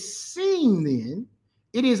says, seeing then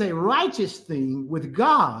it is a righteous thing with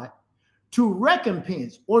God to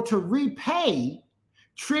recompense or to repay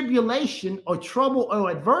tribulation or trouble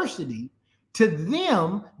or adversity to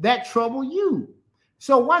them that trouble you.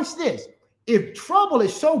 So watch this. If trouble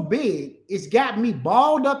is so big, it's got me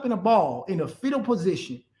balled up in a ball in a fetal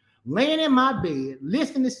position, laying in my bed,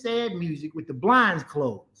 listening to sad music with the blinds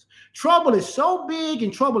closed. Trouble is so big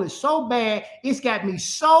and trouble is so bad, it's got me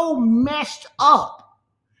so messed up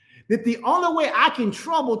that the only way I can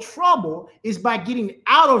trouble is by getting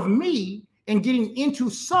out of me and getting into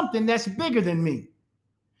something that's bigger than me.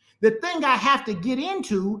 The thing I have to get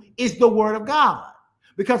into is the word of God.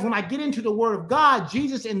 Because when I get into the word of God,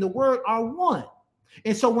 Jesus and the word are one.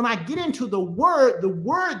 And so when I get into the word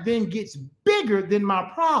then gets bigger than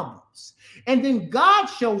my problems. And then God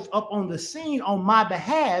shows up on the scene on my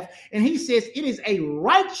behalf, and he says it is a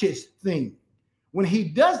righteous thing when he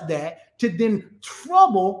does that to then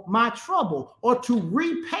trouble my trouble or to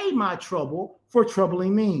repay my trouble for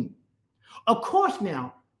troubling me. Of course,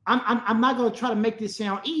 now, I'm not going to try to make this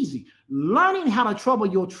sound easy. Learning how to trouble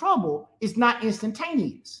your trouble is not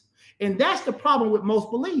instantaneous. And that's the problem with most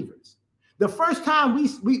believers. The first time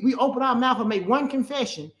we open our mouth and make one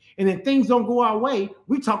confession, and then things don't go our way,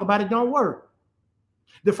 we talk about it don't work.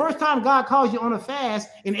 The first time God calls you on a fast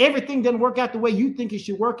and everything doesn't work out the way you think it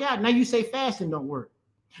should work out, now you say fasting don't work.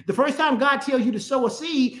 The first time God tells you to sow a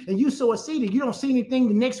seed and you sow a seed and you don't see anything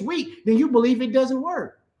the next week, then you believe it doesn't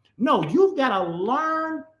work. No, you've got to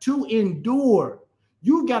learn to endure.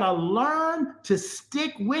 You've got to learn to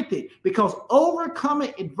stick with it, because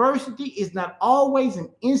overcoming adversity is not always an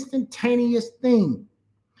instantaneous thing.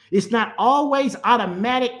 It's not always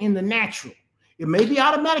automatic in the natural. It may be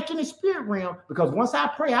automatic in the spirit realm, because once I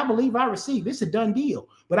pray, I believe I receive. It's a done deal.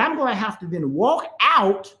 But I'm going to have to then walk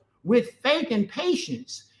out with faith and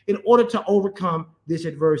patience in order to overcome this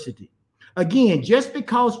adversity. Again, just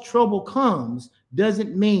because trouble comes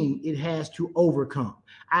doesn't mean it has to overcome.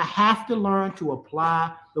 I have to learn to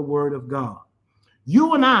apply the word of God.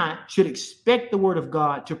 You and I should expect the word of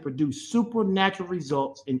God to produce supernatural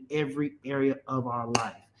results in every area of our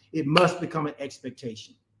life. It must become an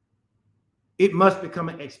expectation. It must become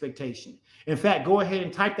an expectation. In fact, go ahead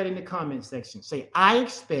and type that in the comment section. Say, I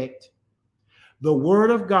expect the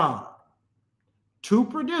word of God to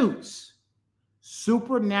produce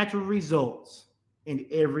supernatural results in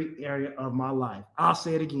every area of my life. I'll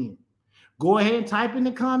say it again. Go ahead and type in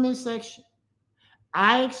the comment section.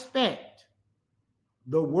 I expect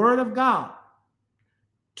the word of God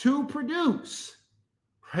to produce,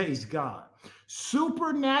 praise God,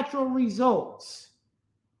 supernatural results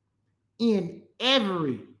in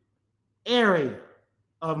every area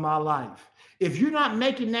of my life. If you're not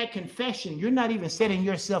making that confession, you're not even setting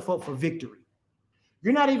yourself up for victory.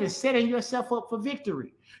 You're not even setting yourself up for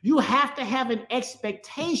victory. You have to have an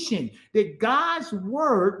expectation that God's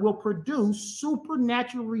word will produce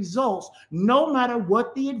supernatural results no matter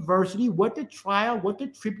what the adversity, what the trial, what the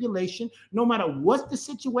tribulation, no matter what the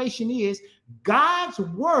situation is. God's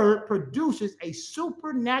word produces a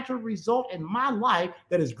supernatural result in my life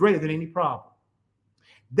that is greater than any problem.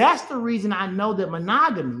 That's the reason I know that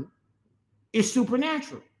monogamy is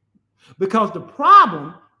supernatural, because the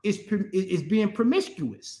problem is being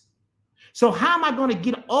promiscuous. So how am I going to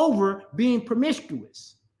get over being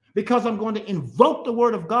promiscuous? Because I'm going to invoke the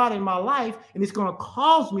word of God in my life, and it's going to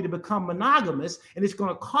cause me to become monogamous, and it's going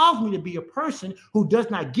to cause me to be a person who does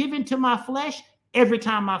not give into my flesh every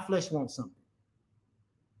time my flesh wants something.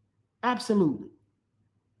 Absolutely.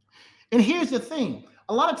 And here's the thing.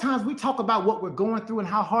 A lot of times we talk about what we're going through and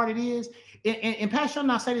how hard it is. And Pastor Sean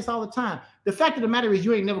and I say this all the time. The fact of the matter is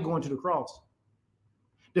you ain't never going to the cross.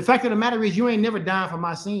 The fact of the matter is you ain't never dying for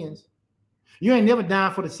my sins. You ain't never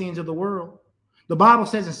dying for the sins of the world. The Bible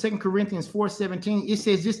says in 2 Corinthians 4:17, it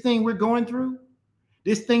says this thing we're going through,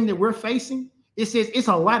 this thing that we're facing, it says it's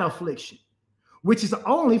a light affliction, which is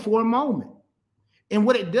only for a moment. And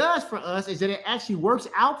what it does for us is that it actually works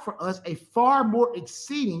out for us a far more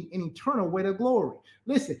exceeding and eternal weight of glory.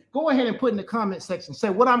 Listen, go ahead and put in the comment section, say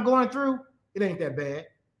what I'm going through, it ain't that bad.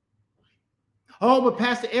 Oh, but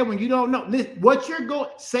Pastor Edwin, you don't know. Listen, what you're going,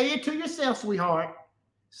 say it to yourself, sweetheart.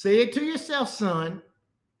 Say it to yourself, son.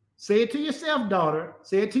 Say it to yourself, daughter.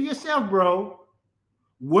 Say it to yourself, bro.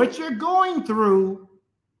 What you're going through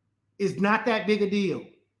is not that big a deal.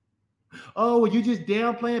 Oh, well, you just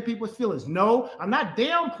downplaying people's feelings. No, I'm not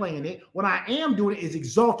downplaying it. What I am doing is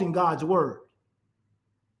exalting God's word.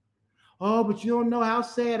 Oh, but you don't know how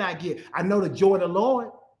sad I get. I know the joy of the Lord.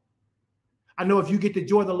 I know if you get the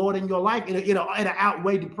joy of the Lord in your life, it'll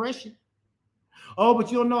outweigh depression. Oh,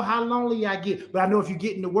 but you don't know how lonely I get. But I know if you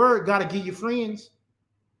get in the word, God will give you friends.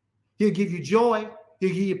 He'll give you joy. He'll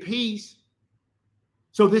give you peace.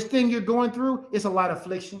 So this thing you're going through, it's a lot of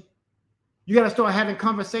affliction. You got to start having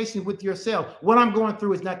conversations with yourself. What I'm going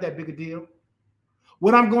through is not that big a deal.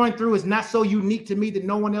 What I'm going through is not so unique to me that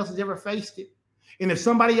no one else has ever faced it. And if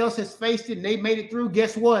somebody else has faced it and they made it through,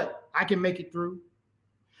 guess what? I can make it through.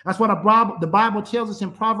 That's what the Bible tells us in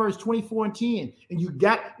Proverbs 24:10.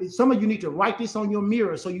 And some of you need to write this on your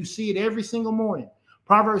mirror so you see it every single morning.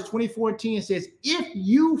 Proverbs 24:10 says, if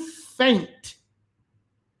you faint,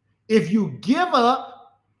 if you give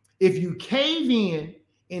up, if you cave in,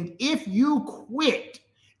 and if you quit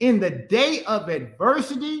in the day of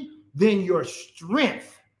adversity, then your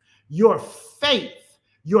strength, your faith,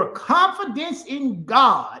 your confidence in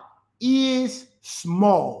God is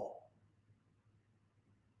small.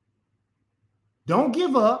 Don't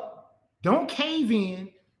give up. Don't cave in.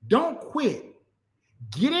 Don't quit.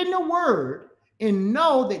 Get in the word and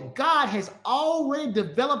know that God has already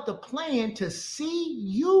developed a plan to see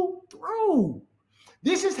you through.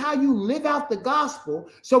 This is how you live out the gospel.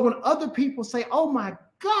 So when other people say, oh my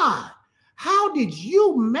God, how did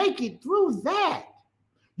you make it through that?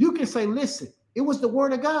 You can say, listen, it was the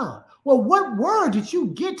word of God. Well, what word did you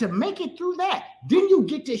get to make it through that? Then you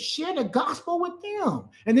get to share the gospel with them.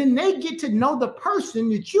 And then they get to know the person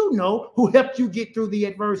that you know who helped you get through the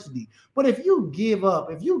adversity. But if you give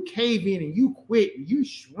up, if you cave in and you quit and you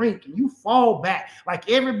shrink and you fall back like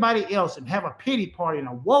everybody else and have a pity party and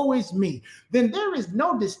a woe is me, then there is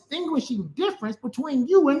no distinguishing difference between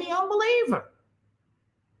you and the unbeliever.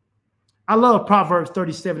 I love Proverbs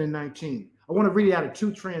 37:19. I want to read it out of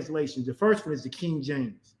two translations. The first one is the King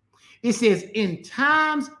James. It says, in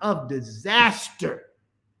times of disaster,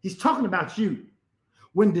 he's talking about you.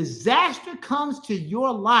 When disaster comes to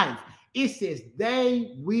your life, it says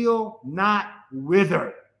they will not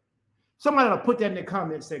wither. Somebody will put that in the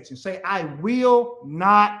comment section. Say, I will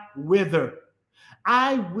not wither.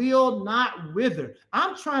 I will not wither.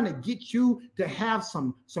 I'm trying to get you to have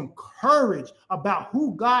some courage about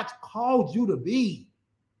who God's called you to be.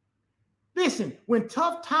 Listen, when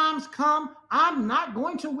tough times come, I'm not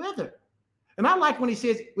going to wither. And I like when he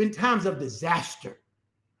says, in times of disaster,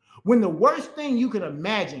 when the worst thing you can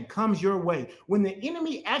imagine comes your way, when the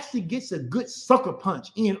enemy actually gets a good sucker punch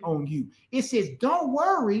in on you, it says, don't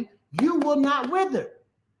worry, you will not wither.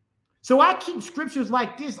 So I keep scriptures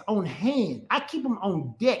like this on hand. I keep them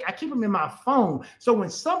on deck. I keep them in my phone. So when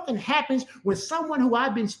something happens, when someone who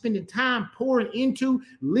I've been spending time pouring into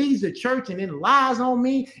leaves the church and then lies on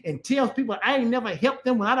me and tells people I ain't never helped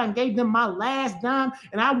them when I done gave them my last dime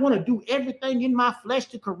and I want to do everything in my flesh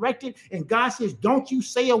to correct it. And God says, don't you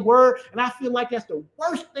say a word. And I feel like that's the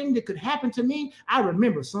worst thing that could happen to me. I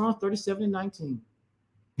remember Psalm 37:19.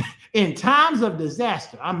 In times of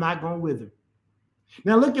disaster, I'm not going to wither.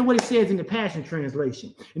 Now look at what it says in the Passion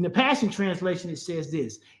Translation. In the Passion Translation, it says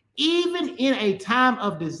this: even in a time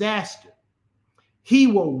of disaster, he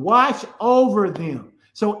will watch over them.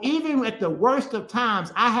 So even at the worst of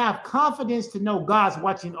times, I have confidence to know God's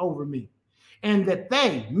watching over me. And that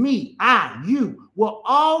they, me, I, you, will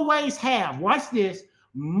always have, watch this,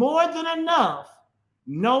 more than enough,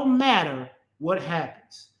 no matter what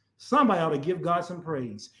happens. Somebody ought to give God some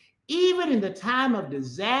praise. Even in the time of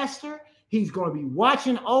disaster, he's going to be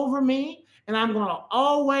watching over me, and I'm going to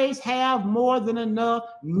always have more than enough,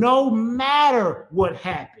 no matter what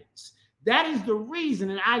happens. That is the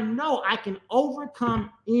reason, and I know I can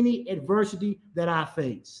overcome any adversity that I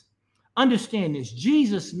face. Understand this: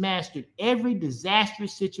 Jesus mastered every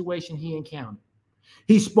disastrous situation he encountered.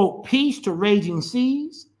 He spoke peace to raging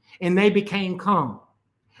seas, and they became calm.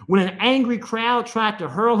 When an angry crowd tried to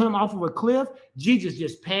hurl him off of a cliff, Jesus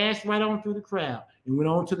just passed right on through the crowd and went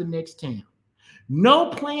on to the next town. No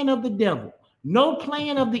plan of the devil, no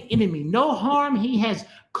plan of the enemy, no harm he has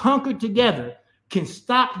conquered together can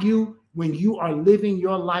stop you when you are living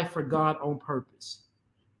your life for God on purpose.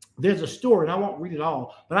 There's a story, and I won't read it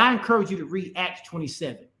all, but I encourage you to read Acts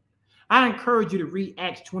 27. I encourage you to read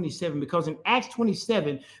Acts 27 because in Acts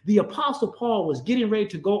 27, the Apostle Paul was getting ready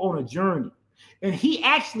to go on a journey. And he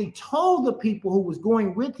actually told the people who was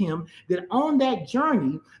going with him that on that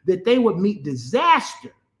journey that they would meet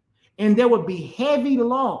disaster and there would be heavy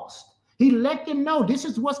loss. He let them know this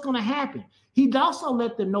is what's going to happen. He'd also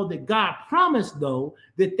let them know that God promised, though,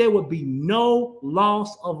 that there would be no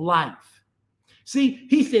loss of life. See,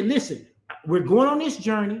 he said, listen, we're going on this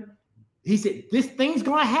journey. He said, this thing's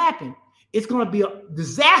going to happen. It's going to be a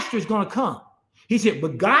disaster is going to come. He said,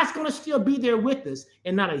 but God's going to still be there with us,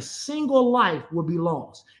 and not a single life will be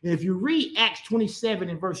lost. And if you read Acts 27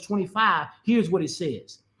 and verse 25, here's what it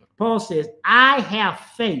says. Paul says, I have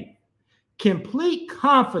faith, complete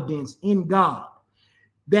confidence in God,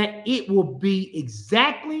 that it will be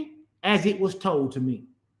exactly as it was told to me.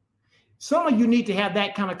 Some of you need to have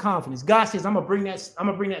that kind of confidence. God says, I'm gonna bring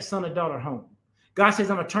that son or daughter home. God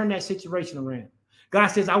says, I'm gonna turn that situation around. God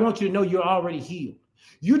says, I want you to know you're already healed.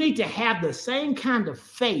 You need to have the same kind of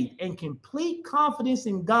faith and complete confidence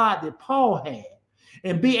in God that Paul had,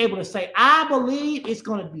 and be able to say, I believe it's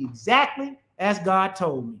going to be exactly as God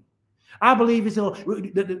told me. I believe it's.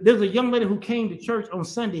 There's a young lady who came to church on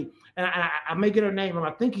Sunday, and I may get her name wrong.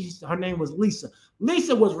 I think her name was Lisa.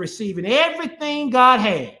 Lisa was receiving everything God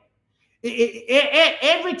had.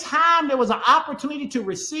 Every time there was an opportunity to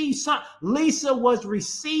receive something, Lisa was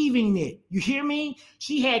receiving it. You hear me?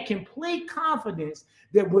 She had complete confidence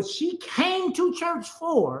that what she came to church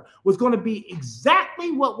for was going to be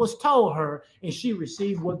exactly what was told her, and she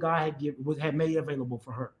received what God had made available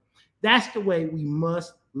for her. That's the way we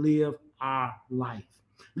must live our life.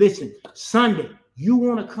 Listen, Sunday, you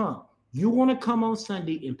want to come. You want to come on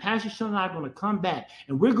Sunday, and Pastor Sean and I are going to come back,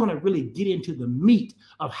 and we're going to really get into the meat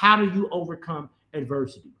of how do you overcome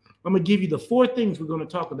adversity. I'm going to give you the 4 things we're going to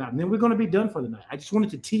talk about, and then we're going to be done for the night. I just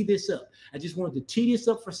wanted to tee this up. I just wanted to tee this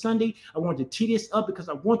up for Sunday. I wanted to tee this up because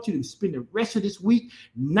I want you to spend the rest of this week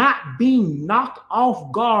not being knocked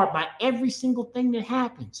off guard by every single thing that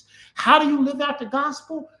happens. How do you live out the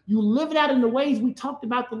gospel? You live it out in the ways we talked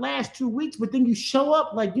about the last 2 weeks, but then you show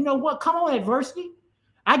up like, you know what? Come on, adversity.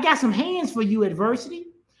 I got some hands for you, adversity.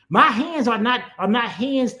 My hands are not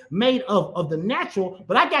hands made of the natural,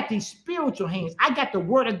 but I got these spiritual hands. I got the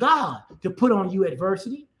word of God to put on you,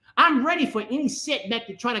 adversity. I'm ready for any setback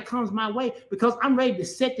that try to come my way because I'm ready to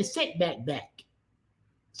set the setback back.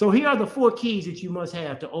 So here are the 4 keys that you must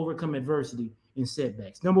have to overcome adversity and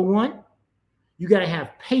setbacks. Number 1, you got to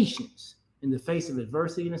have patience in the face of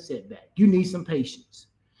adversity and a setback. You need some patience.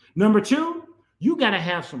 Number 2, you got to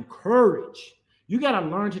have some courage. You got to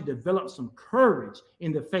learn to develop some courage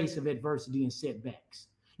in the face of adversity and setbacks.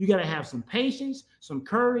 You got to have some patience, some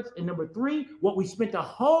courage. And number 3, what we spent the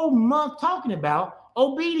whole month talking about,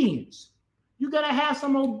 obedience. You got to have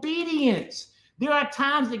some obedience. There are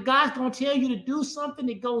times that God's going to tell you to do something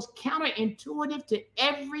that goes counterintuitive to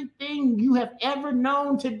everything you have ever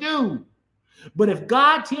known to do. But if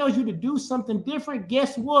God tells you to do something different,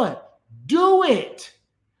 guess what? Do it.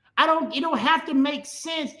 It don't have to make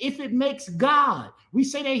sense if it makes God. We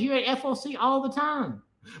say that here at FOC all the time.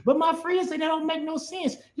 But my friends say that don't make no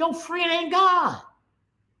sense. Your friend ain't God.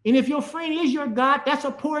 And if your friend is your God, that's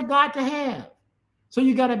a poor God to have. So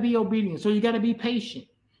you got to be obedient. So you got to be patient.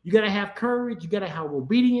 You got to have courage. You got to have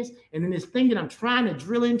obedience. And then this thing that I'm trying to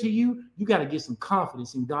drill into you, you got to get some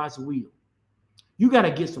confidence in God's will. You got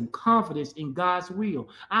to get some confidence in God's will.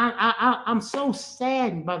 I'm so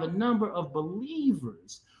saddened by the number of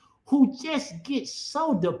believers who just get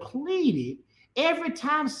so depleted every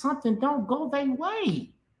time something don't go their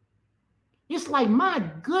way. It's like, my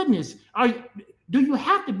goodness, do you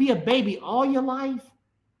have to be a baby all your life?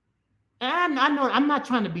 And I know I'm not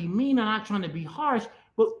trying to be mean, I'm not trying to be harsh,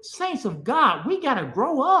 but saints of God, we got to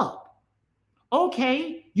grow up.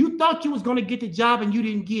 Okay, you thought you was going to get the job and you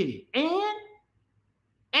didn't get it. And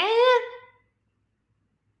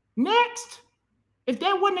next, if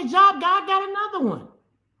that wasn't a job, God got another one.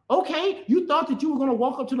 Okay, you thought that you were going to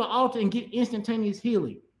walk up to the altar and get instantaneous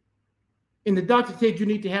healing. And the doctor said you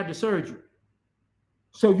need to have the surgery.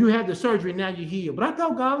 So you had the surgery, now you're healed. But I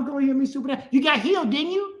thought God was going to heal me supernaturally. You got healed,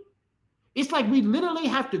 didn't you? It's like we literally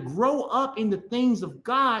have to grow up in the things of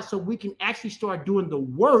God so we can actually start doing the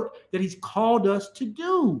work that he's called us to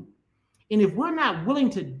do. And if we're not willing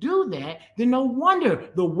to do that, then no wonder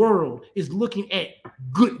the world is looking at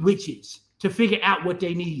good witches to figure out what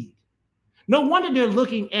they need. No wonder they're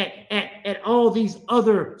looking at all these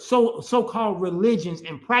other so-called religions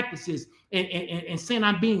and practices and saying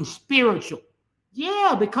I'm being spiritual.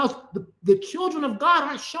 Yeah, because the children of God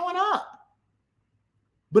aren't showing up.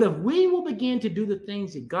 But if we will begin to do the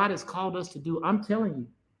things that God has called us to do, I'm telling you,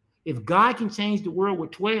 if God can change the world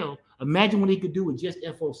with 12, imagine what he could do with just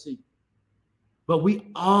FOC. But we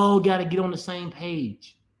all got to get on the same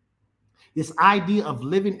page. This idea of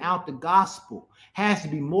living out the gospel has to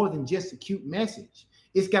be more than just a cute message.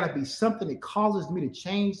 It's got to be something that causes me to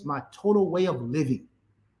change my total way of living.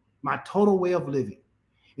 My total way of living.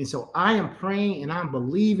 And so I am praying and I'm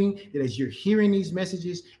believing that as you're hearing these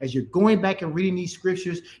messages, as you're going back and reading these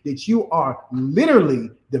scriptures, that you are literally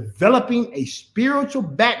developing a spiritual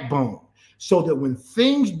backbone so that when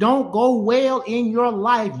things don't go well in your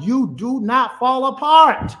life, you do not fall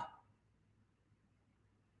apart.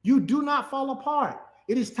 You do not fall apart.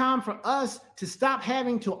 It is time for us to stop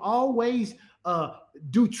having to always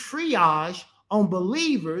do triage on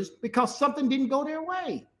believers because something didn't go their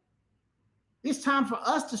way. It's time for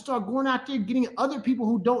us to start going out there, getting other people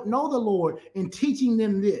who don't know the Lord and teaching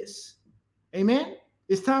them this. Amen.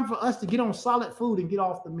 It's time for us to get on solid food and get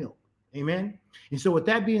off the milk. Amen. And so with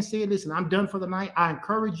that being said, listen, I'm done for the night. I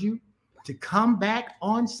encourage you to come back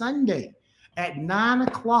on Sunday at 9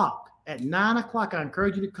 o'clock. At 9 o'clock, I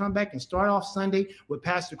encourage you to come back and start off Sunday with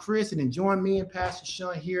Pastor Chris and then join me and Pastor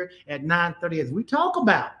Sean here at 9:30 as we talk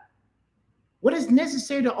about what is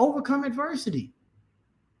necessary to overcome adversity.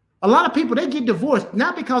 A lot of people, they get divorced,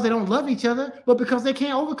 not because they don't love each other, but because they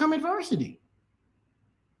can't overcome adversity.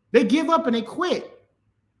 They give up and they quit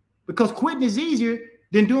because quitting is easier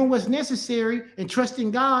than doing what's necessary and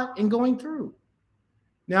trusting God and going through.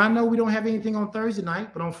 Now, I know we don't have anything on Thursday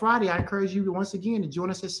night, but on Friday, I encourage you once again to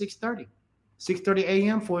join us at 6:30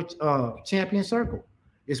 a.m. for Champion Circle.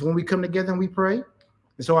 It's when we come together and we pray.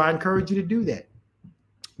 And so I encourage you to do that.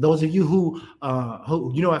 Those of you who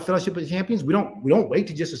at Fellowship of Champions, we don't wait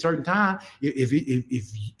to just a certain time.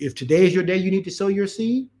 If today is your day, you need to sow your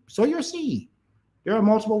seed. Sow your seed. There are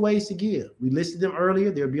multiple ways to give. We listed them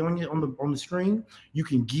earlier. They'll be on the screen. You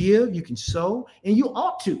can give, you can sow, and you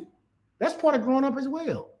ought to. That's part of growing up as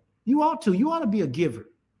well. You ought to. You ought to be a giver.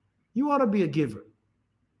 You ought to be a giver.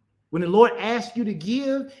 When the Lord asks you to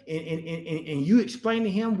give and you explain to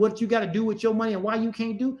him what you got to do with your money and why you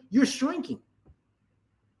can't do, you're shrinking.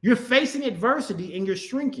 You're facing adversity and you're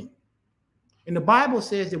shrinking. And the Bible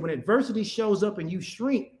says that when adversity shows up and you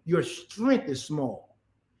shrink, your strength is small.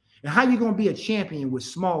 And how are you going to be a champion with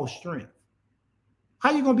small strength? How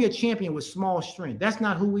are you going to be a champion with small strength? That's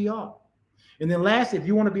not who we are. And then last, if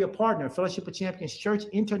you want to be a partner, Fellowship of Champions Church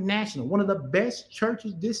International, one of the best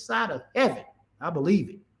churches this side of heaven, I believe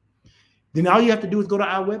it. Then all you have to do is go to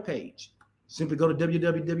our webpage. Simply go to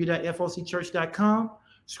www.focchurch.com,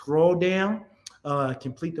 scroll down,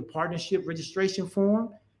 complete the partnership registration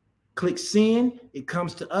form, click send. It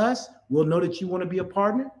comes to us. We'll know that you want to be a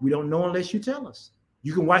partner. We don't know unless you tell us.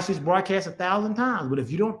 You can watch this broadcast 1,000 times, but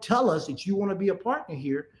if you don't tell us that you want to be a partner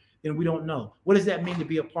here, then we don't know. What does that mean to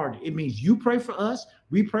be a partner? It means you pray for us.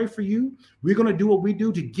 We pray for you. We're going to do what we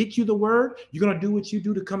do to get you the word. You're going to do what you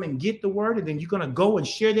do to come and get the word. And then you're going to go and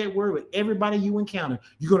share that word with everybody you encounter.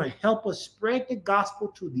 You're going to help us spread the gospel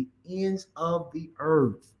to the ends of the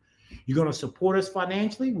earth. You're going to support us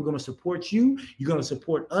financially. We're going to support you. You're going to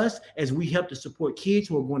support us as we help to support kids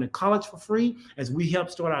who are going to college for free, as we help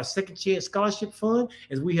start our Second Chance Scholarship Fund,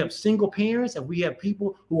 as we help single parents, as we have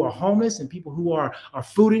people who are homeless and people who are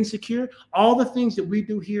food insecure. All the things that we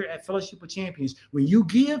do here at Fellowship of Champions, when you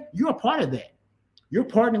give, you're a part of that. You're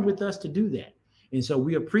partnering with us to do that. And so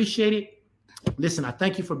we appreciate it. Listen, I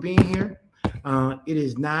thank you for being here. It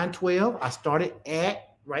is 9:12. I started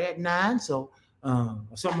right at 9. So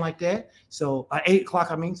something like that. So 8 o'clock,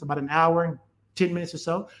 so about an hour 10 minutes or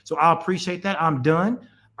so. So I appreciate that. I'm done.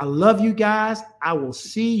 I love you guys. I will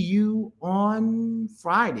see you on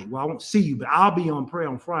Friday. Well, I won't see you, but I'll be on prayer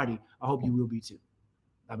on Friday. I hope you will be too.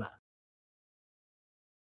 Bye bye.